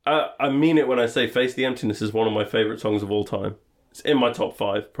 I mean it when I say Face the Emptiness is one of my favourite songs of all time. It's in my top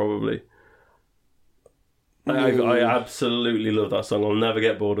 5, probably. I absolutely love that song. I'll never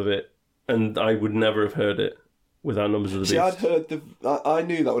get bored of it. And I would never have heard it without Numbers of the Beast. I'd heard I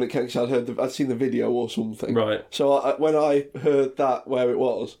knew that when it came, because I'd seen the video or something. Right. So when I heard that where it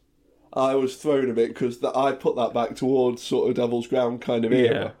was, I was thrown a bit, because I put that back towards sort of Devil's Ground kind of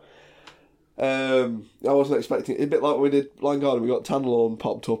era. Yeah. I wasn't expecting it. A bit like when we did Blind Garden, we got Tannerlawn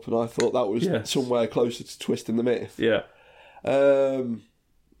popped up, and I thought that was somewhere closer to Twisting the Myth. Yeah.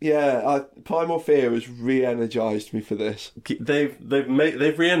 Primal Fear has re-energised me for this. They've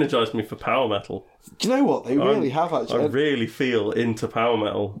re-energised me for power metal. Do you know what? They really have, actually. I really feel into power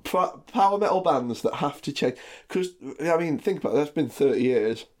metal. Power metal bands that have to change. Because, I mean, think about it, that's been 30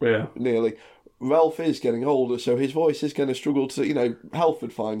 years. Yeah. Nearly. Ralph is getting older, so his voice is going to struggle to,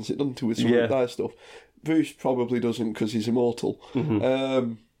 Halford finds it, doesn't he, with some of their stuff. Bruce probably doesn't, because he's immortal.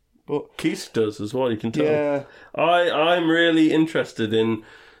 Mm-hmm. But Keith does as well, you can tell. Yeah. I'm really interested in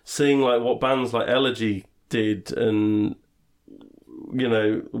seeing what bands like Elegy did, and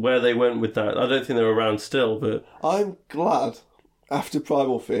where they went with that. I don't think they're around still, but I'm glad after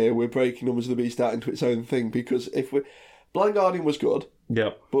Primal Fear we're breaking Numbers of the Beast out into its own thing, because Blind Guardian was good.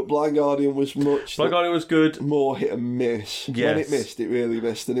 Yeah. But Blind Guardian was Blind Guardian was good. More hit and miss. Yes. When it missed, it really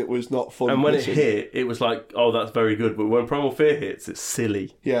missed, and it was not fun. And when it hit, it was like, oh, that's very good. But when Primal Fear hits, it's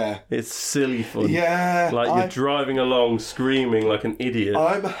silly. Yeah. It's silly fun. Yeah. Like you're driving along screaming like an idiot.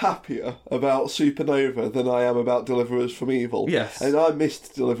 I'm happier about Supernova than I am about Deliverers from Evil. Yes. And I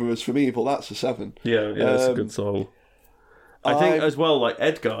missed Deliverers from Evil. That's a 7. Yeah, that's a good song. I think as well, like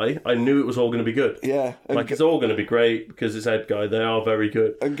Ed Guy, I knew it was all going to be good. Yeah. Like it's all going to be great because it's Ed Guy. They are very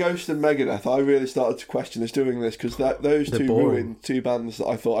good. And Ghost and Megadeth, I really started to question us doing this because those two ruined 2 bands that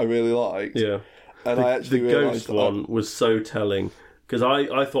I thought I really liked. Yeah. And I actually realised Ghost one was so telling because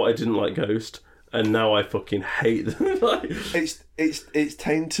I thought I didn't like Ghost and now I fucking hate them. It's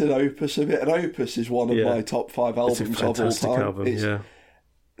tainted Opus a bit, and Opus is one of my top 5 albums of all time. It's a fantastic album,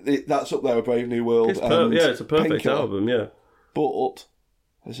 that's up there with Brave New World. It's a perfect album, yeah. But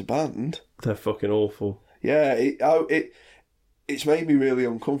as a band, they're fucking awful. Yeah, it's made me really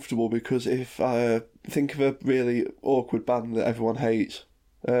uncomfortable because if I think of a really awkward band that everyone hates,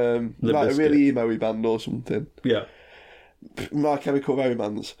 like a really emo-y band or something. Yeah. My Chemical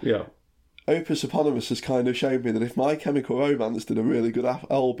Romance. Yeah. Opus Eponymous has kind of shown me that if My Chemical Romance did a really good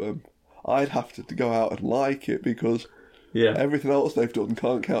album, I'd have to go out and like it because everything else they've done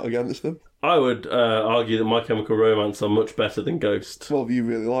can't count against them. I would argue that My Chemical Romance are much better than Ghost. Well, you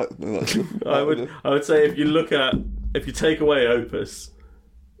really like them. I would say if you take away Opus,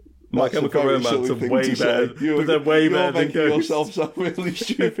 My Chemical Romance are way better. But they're way better than Ghost. You're making yourself sound really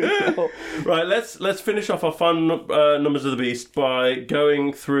stupid now. Right, let's finish off our fun Numbers of the Beast by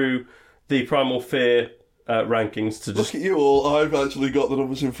going through the Primal Fear rankings to just... Look at you all. I've actually got the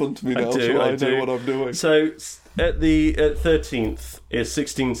numbers in front of me now, I know what I'm doing. So at the 13th is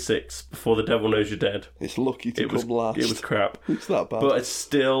 16.6 Before the Devil Knows You're Dead. It's lucky to come last. It was crap. It's that bad. But it's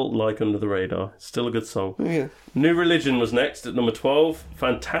still like under the radar. It's still a good song. Yeah. New Religion was next at number 12.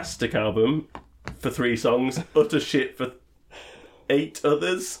 Fantastic album for 3 songs. Utter shit for 8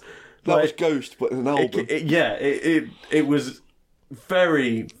 others. That was Ghost, but in an album. It was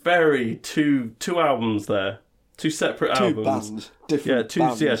very, very two albums there. 2 separate albums. 2 bands. Different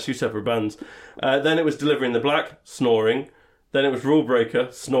bands. 2 separate bands. Then it was Deliver in the Black, Snoring. Then it was Rule Breaker,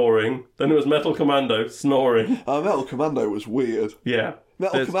 Snoring. Then it was Metal Commando, Snoring. Metal Commando was weird. Yeah.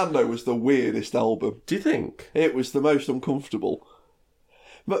 Metal Commando was the weirdest album. Do you think? It was the most uncomfortable.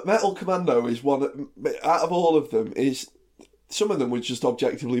 But Metal Commando is one... Out of all of them, some of them were just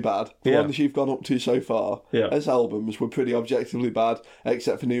objectively bad. The ones you've gone up to so far, as albums, were pretty objectively bad,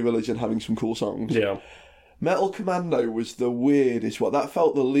 except for New Religion having some cool songs. Yeah. Metal Commando was the weirdest one. That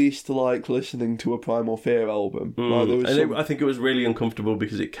felt the least like listening to a Primal Fear album. I think it was really uncomfortable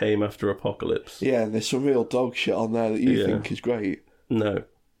because it came after Apocalypse. Yeah, and there's some real dog shit on there that you think is great. No,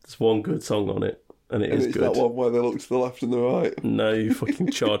 there's one good song on it, and it's good. That one where they look to the left and the right. No, you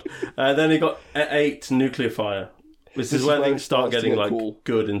fucking chod. Then he got at 8 Nuclear Fire. This is where things start getting like cool.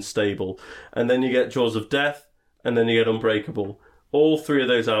 Good and stable. And then you get Jaws of Death, and then you get Unbreakable. All 3 of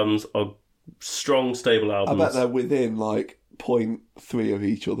those albums are strong, stable albums. I bet they're within like 0.3 of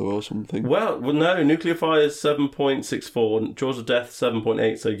each other or something. Well, no. Nuclear Fire is 7.64, and Jaws of Death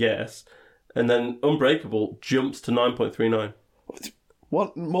 7.8. So yes, and then Unbreakable jumps to 9.39.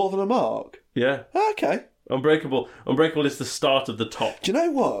 What, more than a mark? Yeah. Okay. Unbreakable is the start of the top. Do you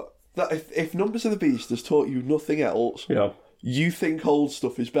know what? That if Numbers of the Beast has taught you nothing else, you think old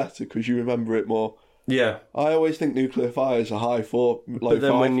stuff is better because you remember it more. Yeah. I always think Nuclear Fire is a high 4, low 5.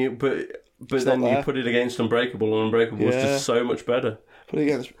 But then you put it against Unbreakable, and Unbreakable is just so much better. Put it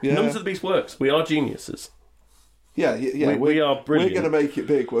against Numbers of the Beast works. We are geniuses. Yeah. We are brilliant. We're going to make it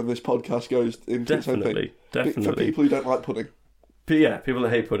big when this podcast goes into its own thing. Definitely. For people who don't like pudding. But yeah, people that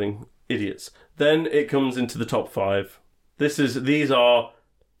hate pudding, idiots. Then it comes into the top 5.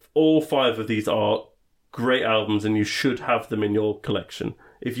 All 5 of these are great albums, and you should have them in your collection.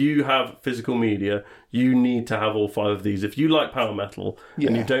 If you have physical media, you need to have all 5 of these. If you like power metal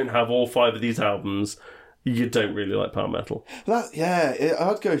and you don't have all 5 of these albums, you don't really like power metal.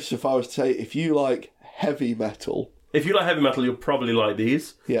 I'd go so far as to say if you like heavy metal. If you like heavy metal, you'll probably like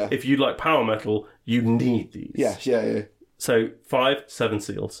these. Yeah. If you like power metal, you need these. Yes, yeah. So 5, 7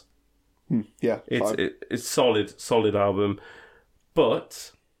 Seals. Yeah, it's solid album,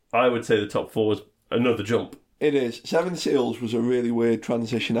 but I would say the top 4 is another jump. It is. 7 Seals was a really weird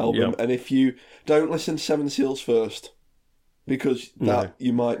transition album, and if you don't listen to 7 Seals first, because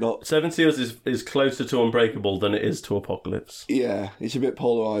you might not... 7 Seals is closer to Unbreakable than it is to Apocalypse. Yeah, it's a bit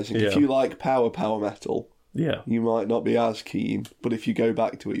polarising. Yeah. If you like power metal, you might not be as keen, but if you go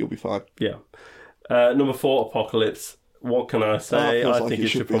back to it, you'll be fine. Yeah. Number 4, Apocalypse. What can I say? I think it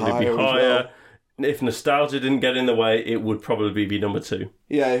should probably be higher. Well. if nostalgia didn't get in the way, it would probably be number 2.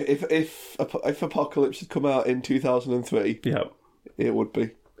 Yeah, if Apocalypse had come out in 2003, yeah, it would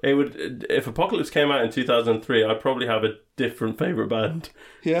be. It would. If Apocalypse came out in 2003, I'd probably have a different favourite band.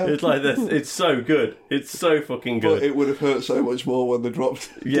 Yeah, it's like this. It's so good. It's so fucking good. But it would have hurt so much more when they dropped.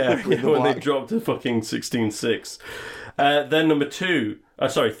 When they dropped to fucking 16.6. Then number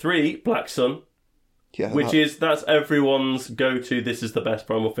 3, Black Sun. Yeah, that's everyone's go-to. This is the best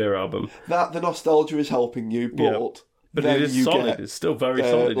Primal Fear album. That the nostalgia is helping you, but it is solid. It's still very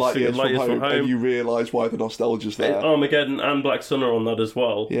solid. Light Years from Home, and you realise why the nostalgia's there. Armageddon and Black Sun are on that as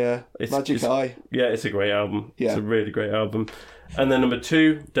well. Yeah, Magic Eye. Yeah, it's a great album. Yeah. It's a really great album. And then number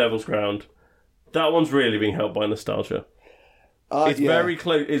 2, Devil's Ground. That one's really being helped by nostalgia. It's very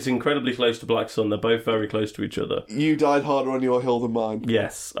close. It's incredibly close to Black Sun. They're both very close to each other. You died harder on your hill than mine.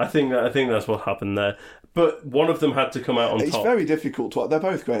 Yes, I think that's what happened there. But one of them had to come out on top. It's very difficult to. They're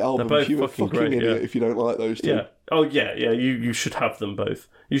both great albums. They're both You're a fucking great, idiot if you don't like those two. Yeah. Oh yeah. You should have them both.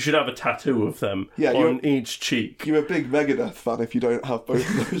 You should have a tattoo of them on each cheek. You're a big Megadeth fan if you don't have both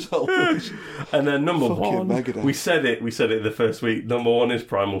of those albums. And then number fucking 1, Megadeth. we said it the first week. Number 1 is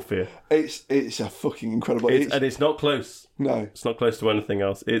Primal Fear. It's a fucking incredible. And it's not close. No, it's not close to anything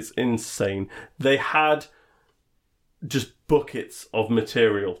else. It's insane. They had just buckets of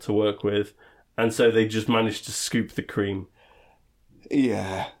material to work with, and so they just managed to scoop the cream.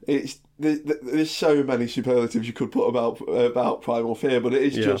 Yeah, there's so many superlatives you could put about Primal Fear, but it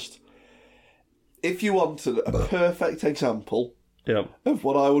is just, if you wanted a perfect example of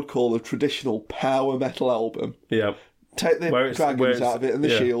what I would call a traditional power metal album, take the dragons out of it and the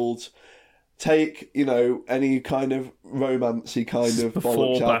shields. Take, any kind of romancy kind of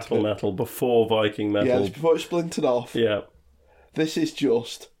before battle metal, before Viking metal. Yeah, it's before it splintered off. Yeah. This is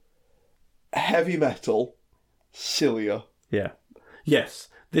just heavy metal, sillier. Yeah. Yes.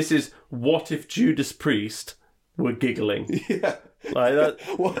 This is what if Judas Priest were giggling. Yeah. Like that.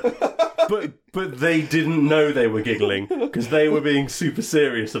 But they didn't know they were giggling because they were being super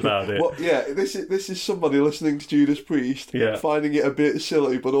serious about it. Well, yeah, this is somebody listening to Judas Priest, finding it a bit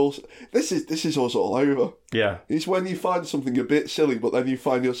silly, but also this is us all over. Yeah, it's when you find something a bit silly, but then you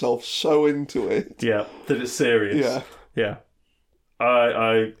find yourself so into it. Yeah, that it's serious. Yeah.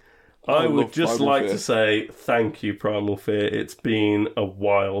 I would just like to say thank you, Primal Fear. It's been a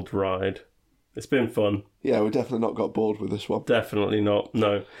wild ride. It's been fun. Yeah, we definitely not got bored with this one. Definitely not,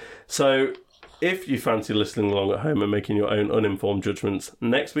 no. So, if you fancy listening along at home and making your own uninformed judgments,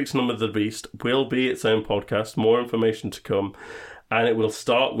 next week's Number of the Beast will be its own podcast, more information to come, and it will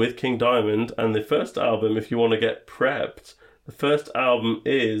start with King Diamond, and the first album, if you want to get prepped, the first album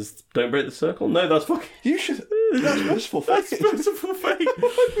is Don't Break the Circle? No, that's fucking... You should... That's Merciful Fate. That's Merciful Fate.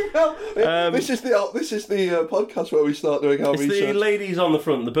 This is the podcast where we start doing our research. It's the ladies on the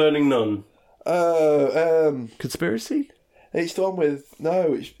front, the Burning Nun. Conspiracy? It's the one with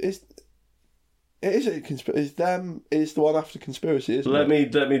it's them. It's the one after Conspiracy, isn't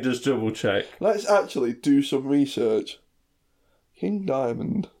it? Let me just double check. Let's actually do some research. King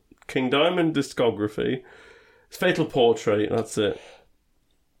Diamond discography. It's Fatal Portrait. That's it.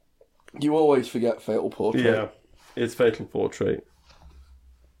 You always forget Fatal Portrait. Yeah, it's Fatal Portrait.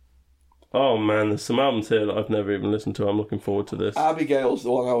 Oh man, there's some albums here that I've never even listened to. I'm looking forward to this. Abigail's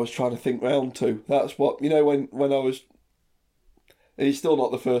the one I was trying to think round to. That's what, when I was... It's still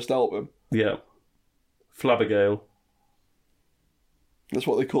not the first album. Yeah. Flabbergale. That's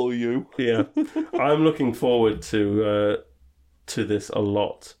what they call you. Yeah. I'm looking forward to this a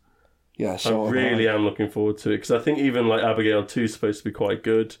lot. Yeah, so I really am looking forward to it, because I think even like Abigail 2 is supposed to be quite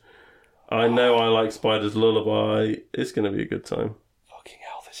good. I know I like Spider's Lullaby. It's going to be a good time. Fucking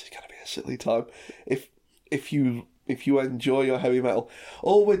hell, this is going to be a silly time. If you enjoy your heavy metal,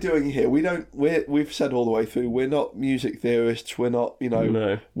 all we're doing here, we've said all the way through, we're not music theorists, we're not,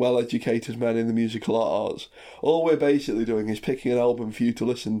 well-educated men in the musical arts. All we're basically doing is picking an album for you to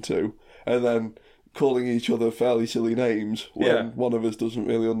listen to, and then calling each other fairly silly names when one of us doesn't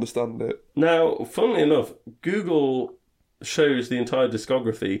really understand it. Now, funnily enough, Google shows the entire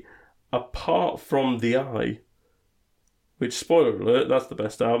discography apart from The Eye, which, spoiler alert, that's the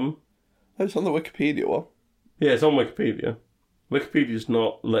best album. It's on the Wikipedia one. Yeah, it's on Wikipedia. Wikipedia's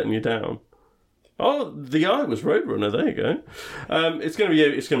not letting you down. Oh, The Eye was Roadrunner. There you go. It's going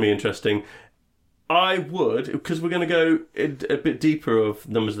to be interesting. I would, because we're going to go a bit deeper of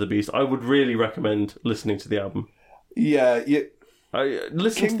Numbers of the Beast, I would really recommend listening to the album. Yeah.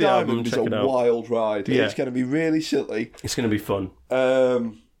 Listen King to the album Diamond and check it out. is a wild ride. Yeah. It's going to be really silly. It's going to be fun.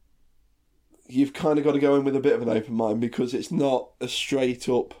 You've kind of got to go in with a bit of an open mind, because it's not a straight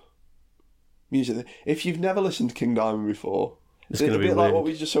up music. If you've never listened to King Diamond before, It's going to be bit weird. like what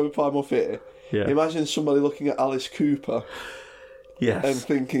we just saw with Primal Fear. Yeah. Imagine somebody looking at Alice Cooper. Yes. And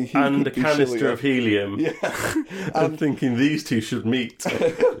thinking he and could a be canister sillier. of helium. Yeah. and thinking these two should meet.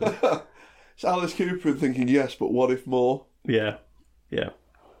 It's Alice Cooper and thinking, yes, but what if more? Yeah.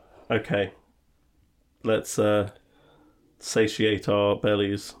 Okay. Let's satiate our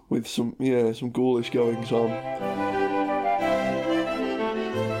bellies. With some ghoulish goings on.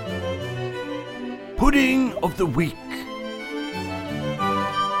 Pudding of the week.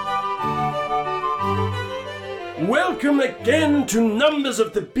 Welcome again to Numbers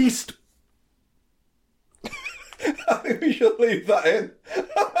of the Beast. I think we should leave that in.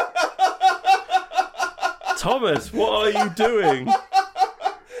 Thomas, what are you doing?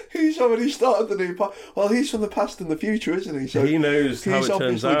 He's already started the new part. Well, he's from the past and the future, isn't he? So he knows how it turns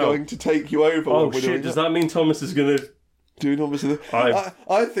out. He's obviously going to take you over. Oh shit! Does that mean Thomas is going to do Numbers of the?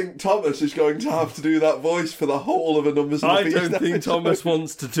 I think Thomas is going to have to do that voice for the whole of a Numbers of the Beast. I don't think Thomas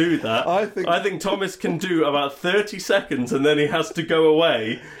wants to do that. I think Thomas can do about 30 seconds and then he has to go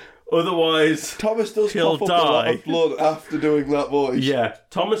away. Otherwise, Thomas does he'll cough die. up a lot of blood after doing that voice. Yeah,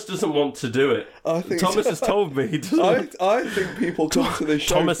 Thomas doesn't want to do it. Thomas has told me he doesn't. I think people come to this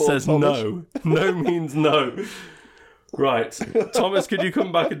show. Thomas says no. No means no. Right, Thomas, could you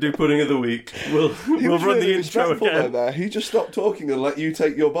come back and do Pudding of the Week? We'll run the intro again. There. He just stopped talking and let you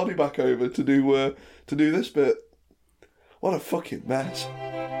take your body back over to do this bit. What a fucking mess.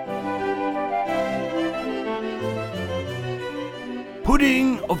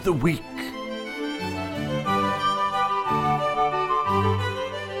 Pudding of the week.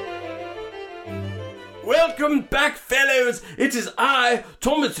 Welcome back, fellows! It is I,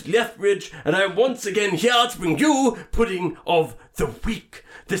 Thomas Lethbridge, and I'm once again here to bring you Pudding of the Week,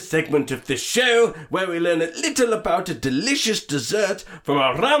 the segment of the show where we learn a little about a delicious dessert from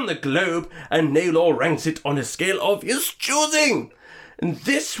around the globe and Naylor ranks it on a scale of his choosing. And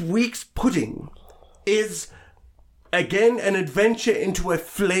this week's pudding is, again, an adventure into a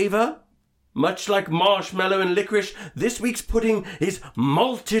flavour. Much like marshmallow and licorice, this week's pudding is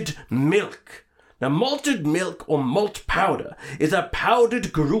malted milk. Now, malted milk or malt powder is a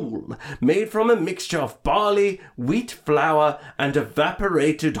powdered gruel made from a mixture of barley, wheat flour, and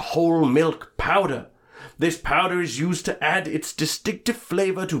evaporated whole milk powder. This powder is used to add its distinctive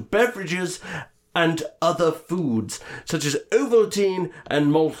flavour to beverages and other foods, such as Ovaltine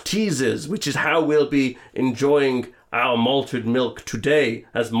and Maltesers, which is how we'll be enjoying our malted milk today,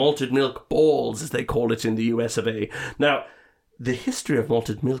 as malted milk balls, as they call it in the US of A. Now, the history of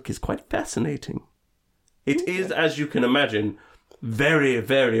malted milk is quite fascinating. It is, as you can imagine, very,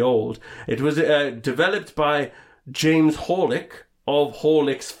 very old. It was developed by James Horlick of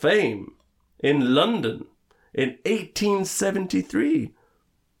Horlick's fame in London in 1873.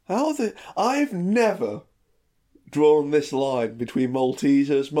 I've never drawn this line between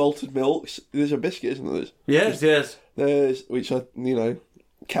Maltesers, malted milks. There's a biscuit, isn't there? Yes. There's, which are,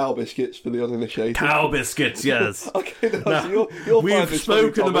 cow biscuits for the uninitiated. Cow biscuits, yes. Okay, now, you'll we've find this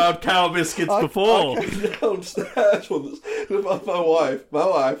spoken funny, about cow biscuits before. I came downstairs once. My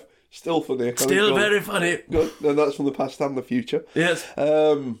wife, still funny. Still very funny. Good, and that's from the past and the future. Yes.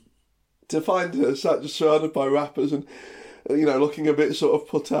 To find her sat just surrounded by rappers and, looking a bit sort of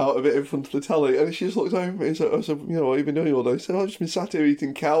put out, a bit in front of the telly, and she just looked over at me and said, what have you been doing all day? She said, I've just been sat here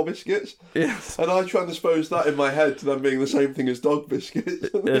eating cow biscuits. Yes. And I transpose that in my head to them being the same thing as dog biscuits.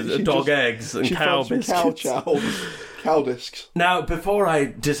 Dog eggs and cow biscuits. Cow discs. Now, before I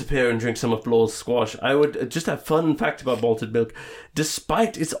disappear and drink some of Blaw's squash, I would just have fun fact about malted milk.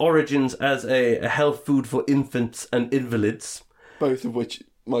 Despite its origins as a health food for infants and invalids, both of which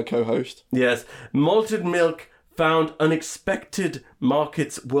my co-host. Yes, malted milk found unexpected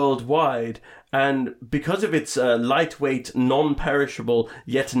markets worldwide, and because of its lightweight, non-perishable,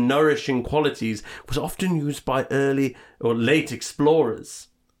 yet nourishing qualities, was often used by early or late explorers,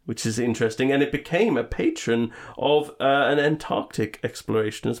 which is interesting, and it became a patron of an Antarctic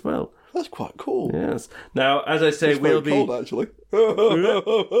exploration as well. That's quite cool. Yes. Now, as I say, we'll be cold, actually.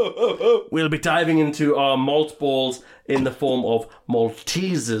 We'll be diving into our malt balls in the form of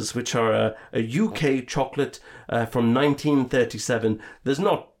Maltesers, which are a UK chocolate from 1937. There's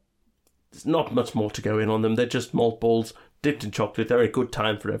not much more to go in on them. They're just malt balls dipped in chocolate. They're a good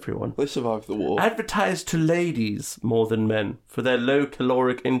time for everyone. They survived the war. Advertised to ladies more than men for their low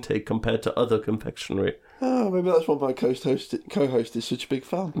caloric intake compared to other confectionery. Oh, maybe that's why my co-host is such a big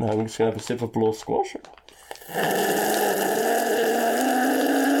fan. No, I'm just going to have a sip of Blue Squash.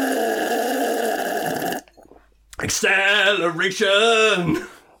 Acceleration!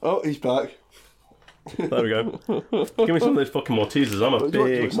 Oh, he's back. There we go. Give me some of those fucking Maltesers. I'm a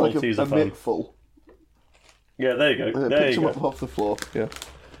big Malteser fan. Full. Yeah, there you go. Picked them up off the floor. Yeah.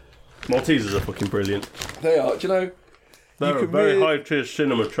 Maltesers are fucking brilliant. They are. Do you know? They're a very high-tier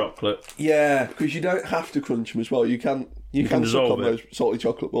cinema chocolate. Yeah, because you don't have to crunch them as well. You can suck on those salty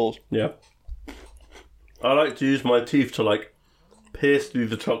chocolate balls. Yeah. I like to use my teeth to, like, pierce through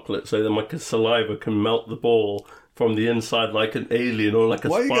the chocolate so that my saliva can melt the ball from the inside like an alien or like a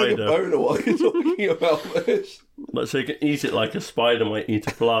spider. Why are you getting a boner while you're talking about this? Like, so you can eat it like a spider might eat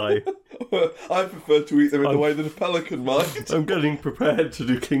a fly. I prefer to eat them in the way that a pelican might. I'm getting prepared to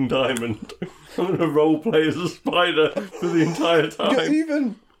do King Diamond. I'm going to roleplay as a spider for the entire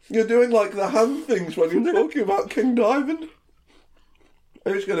time. You're doing like the hand things when you're talking about King Diamond.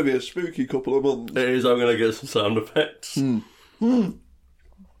 It's going to be a spooky couple of months. It is. I'm going to get some sound effects.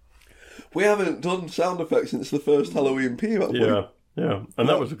 We haven't done sound effects since the first Halloween P, have we? Yeah. And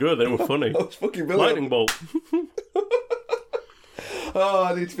that was good. They were funny. That was fucking brilliant. Lightning bolt. Oh,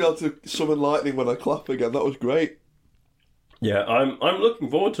 I need to be able to summon lightning when I clap again. That was great. Yeah, I'm looking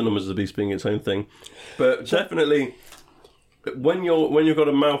forward to Numbers of the Beast being its own thing. But definitely, when you've got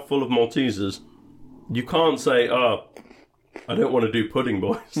a mouthful of Maltesers, you can't say, I don't want to do Pudding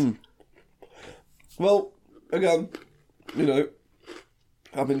Boys. Well, again,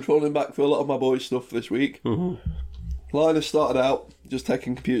 I've been trolling back for a lot of my boys' stuff this week. Linus started out just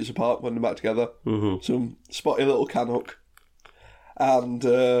taking computers apart, putting them back together. Some spotty little Canuck. And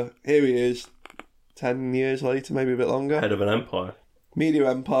here he is, 10 years later, maybe a bit longer. Head of an empire. Media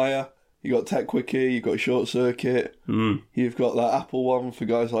empire. You got Tech Quickie, you got Short Circuit. You've got that Apple one for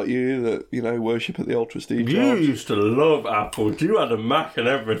guys like you that, worship at the Ultra Steve Jobs. You used to love Apple. You had a Mac and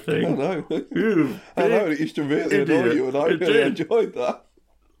everything. I know. I know, it used to really annoy you, and I really enjoyed that.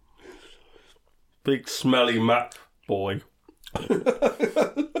 Big smelly Mac boy.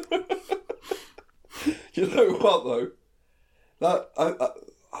 You know what, though?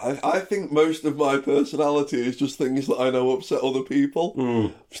 I think most of my personality is just things that I know upset other people.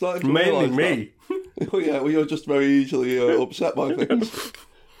 I'm starting to mainly realise me. Oh yeah, well you're just very easily upset by things.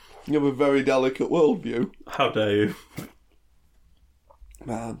 You have a very delicate worldview. How dare you?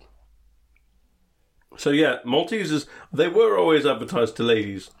 Man. So yeah, Maltesers, they were always advertised to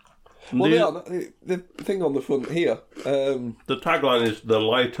ladies. Well, they are. The thing on the front here. The tagline is the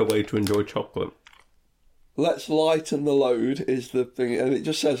lighter way to enjoy chocolate. Let's lighten the load is the thing, and it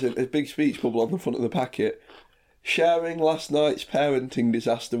just says in a big speech bubble on the front of the packet. Sharing last night's parenting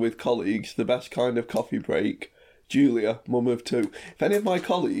disaster with colleagues, the best kind of coffee break. Julia, mum of two. If any of my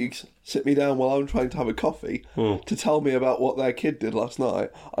colleagues sit me down while I'm trying to have a coffee to tell me about what their kid did last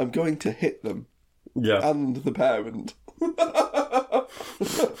night, I'm going to hit them. Yeah. And the parent.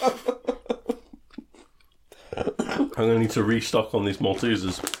 I'm going to need to restock on these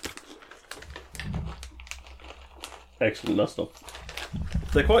Maltesers. Excellent, that stuff.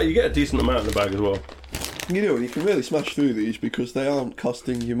 You get a decent amount in the bag as well. You do, and you can really smash through these because they aren't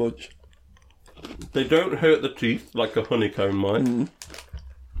costing you much. They don't hurt the teeth like a honeycomb might.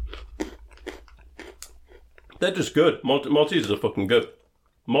 They're just good. Maltesers are fucking good.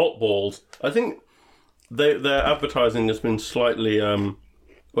 Malt balls. I think their advertising has been slightly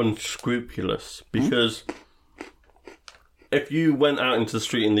unscrupulous because if you went out into the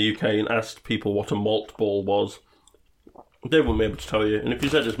street in the UK and asked people what a malt ball was, they wouldn't be able to tell you. And if you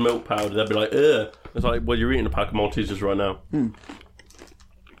said it's milk powder, they'd be like, ugh. It's like, well, you're eating a pack of Maltesers right now.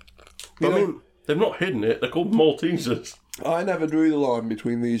 But, I mean, they've not hidden it. They're called Maltesers. I never drew the line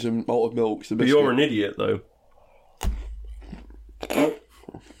between these and malted milks. But you're an idiot, though. I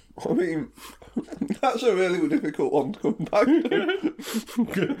mean, that's a really difficult one to come back to.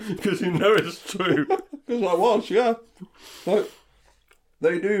 Because you know it's true. Because I was, yeah. Like,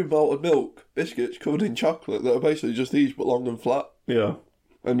 they do malted milk biscuits covered in chocolate that are basically just these but long and flat. Yeah.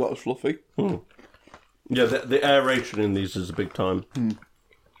 And not as fluffy. Yeah, the aeration in these is a big time.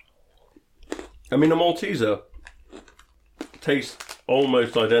 I mean, a Malteser tastes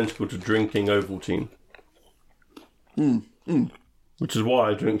almost identical to drinking Ovaltine. Which is why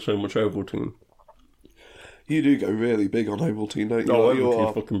I drink so much Ovaltine. You do go really big on Ovaltine, don't you? Oh,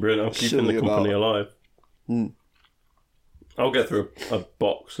 Ovaltine's fucking brilliant. I'm keeping the company alive. I'll get through a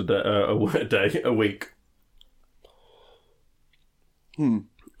box a week of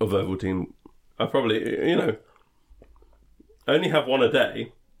Ovaltine. I probably, only have one a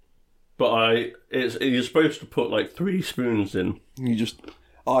day, but you're supposed to put like 3 spoons in. You just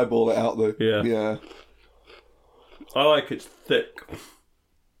eyeball it out though. Yeah. I like it thick.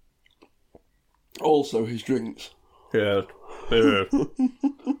 Also his drinks. Yeah.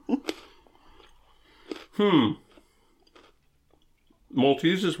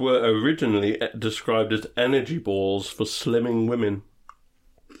 Maltesers were originally described as energy balls for slimming women.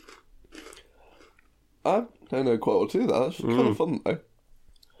 I'm I know quite what to do that. That's kind of fun, though.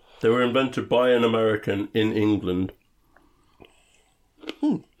 They were invented by an American in England.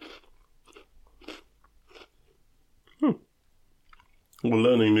 We're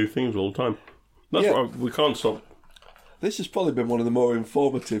learning new things all the time. That's why we can't stop. This has probably been one of the more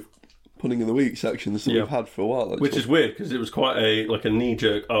informative Punning of the Week sections that we've had for a while. Actually. Which is weird, because it was quite a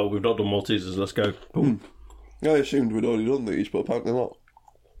knee-jerk, oh, we've not done Maltesers, let's go. Boom. I assumed we'd already done these, but apparently not.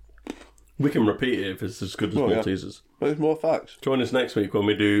 We can repeat it if it's as good as Maltesers. Yeah. There's more facts. Join us next week when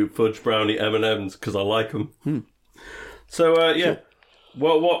we do fudge brownie M&Ms, because I like them. So, Sure.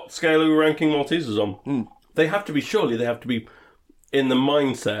 What scale are we ranking Maltesers on? They have to be in the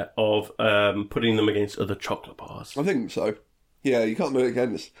mindset of putting them against other chocolate bars. I think so. Yeah, you can't do it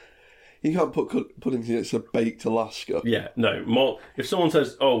against... You can't put puddings against a baked Alaska. Yeah, no. If someone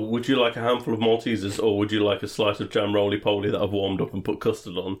says, oh, would you like a handful of Maltesers, or would you like a slice of jam roly-poly that I've warmed up and put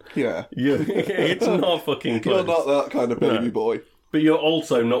custard on? Yeah. It's not fucking close. You're not that kind of baby boy. But you're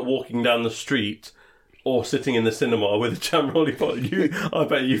also not walking down the street or sitting in the cinema with a jam roly-poly. I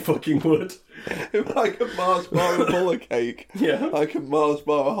bet you fucking would. If I could Mars bar a buller cake, I could Mars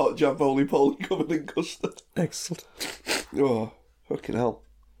bar a hot jam roly-poly covered in custard. Excellent. Oh, fucking hell.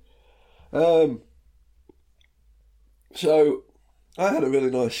 So, I had a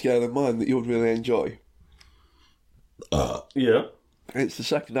really nice scale in mind that you would really enjoy. Yeah. It's the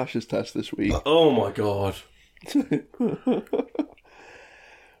second Ashes test this week. Oh my god.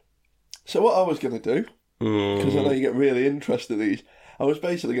 So what I was going to do, because I know you get really interested in these, I was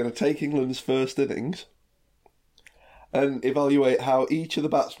basically going to take England's first innings and evaluate how each of the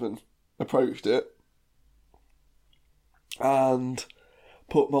batsmen approached it and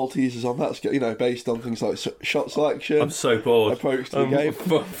put Maltesers on that scale, based on things like shot selection. I'm so bored. Approach to the game.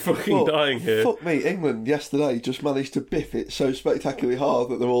 Fucking dying here. Fuck me, England yesterday just managed to biff it so spectacularly hard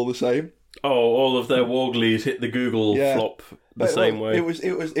that they're all the same. Oh, all of their Woglies hit the Google flop the same way. It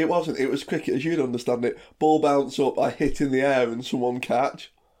wasn't. It was cricket as you'd understand it. Ball bounce up, I hit in the air and someone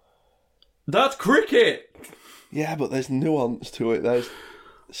catch. That's cricket! Yeah, but there's nuance to it. There's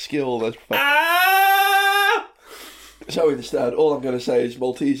skill, there's... So instead, all I'm going to say is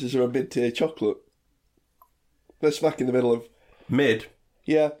Maltesers are a mid-tier chocolate. They're smack in the middle of... Mid?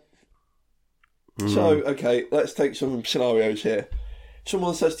 Yeah. So, okay, let's take some scenarios here.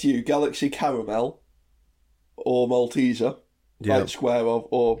 Someone says to you, Galaxy Caramel or Malteser, like square of,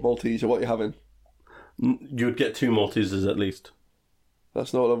 or Malteser, what are you having? You'd get 2 Maltesers at least.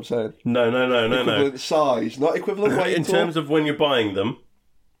 That's not what I'm saying. No. Equivalent size, not equivalent weight. In terms of when you're buying them,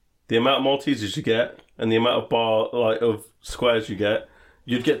 the amount of Maltesers you get and the amount of of squares you get,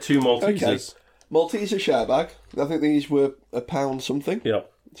 you'd get 2 Maltesers. Okay. Malteser share bag. I think these were £1 something. Yeah.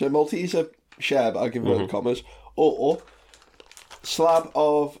 So Malteser share bag, inverted commas, or slab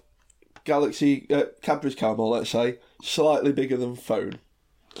of Galaxy Cadbury's Caramel, let's say, slightly bigger than phone.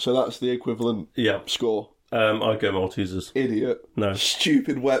 So that's the equivalent score. I'd go Maltesers. Idiot. No.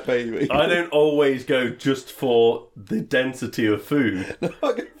 Stupid wet baby. I don't always go just for the density of food. No,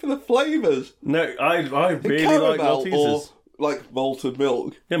 I go for the flavours. No, I really like Maltesers. Or like malted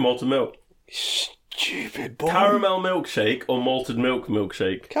milk. Yeah, malted milk. Stupid boy. Caramel milkshake or malted milk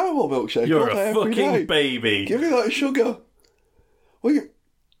milkshake? Caramel milkshake. You're a fucking baby. Give me that sugar. Well,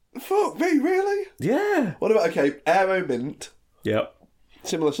 fuck me, really? Yeah. What about, Aero Mint. Yep.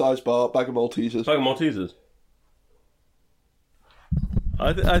 Similar size bar, bag of Maltesers. Bag of Maltesers.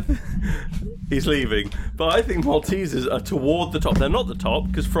 He's leaving, but I think Maltesers are toward the top. They're not the top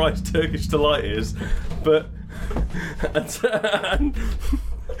because Fry's Turkish Delight is, but and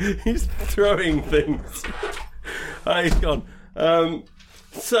he's throwing things. He's gone.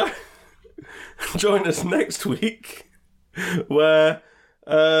 So join us next week, where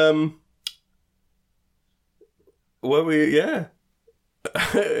he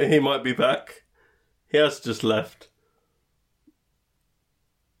might be back. He has just left.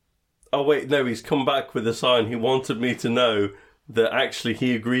 Oh wait, no, he's come back with a sign. He wanted me to know that actually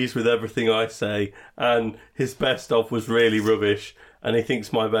he agrees with everything I say and his best of was really rubbish and he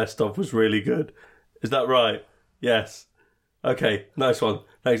thinks my best of was really good. Is that right? Yes. Okay, nice one.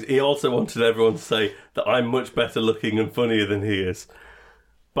 Thanks. He also wanted everyone to say that I'm much better looking and funnier than he is.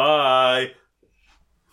 Bye.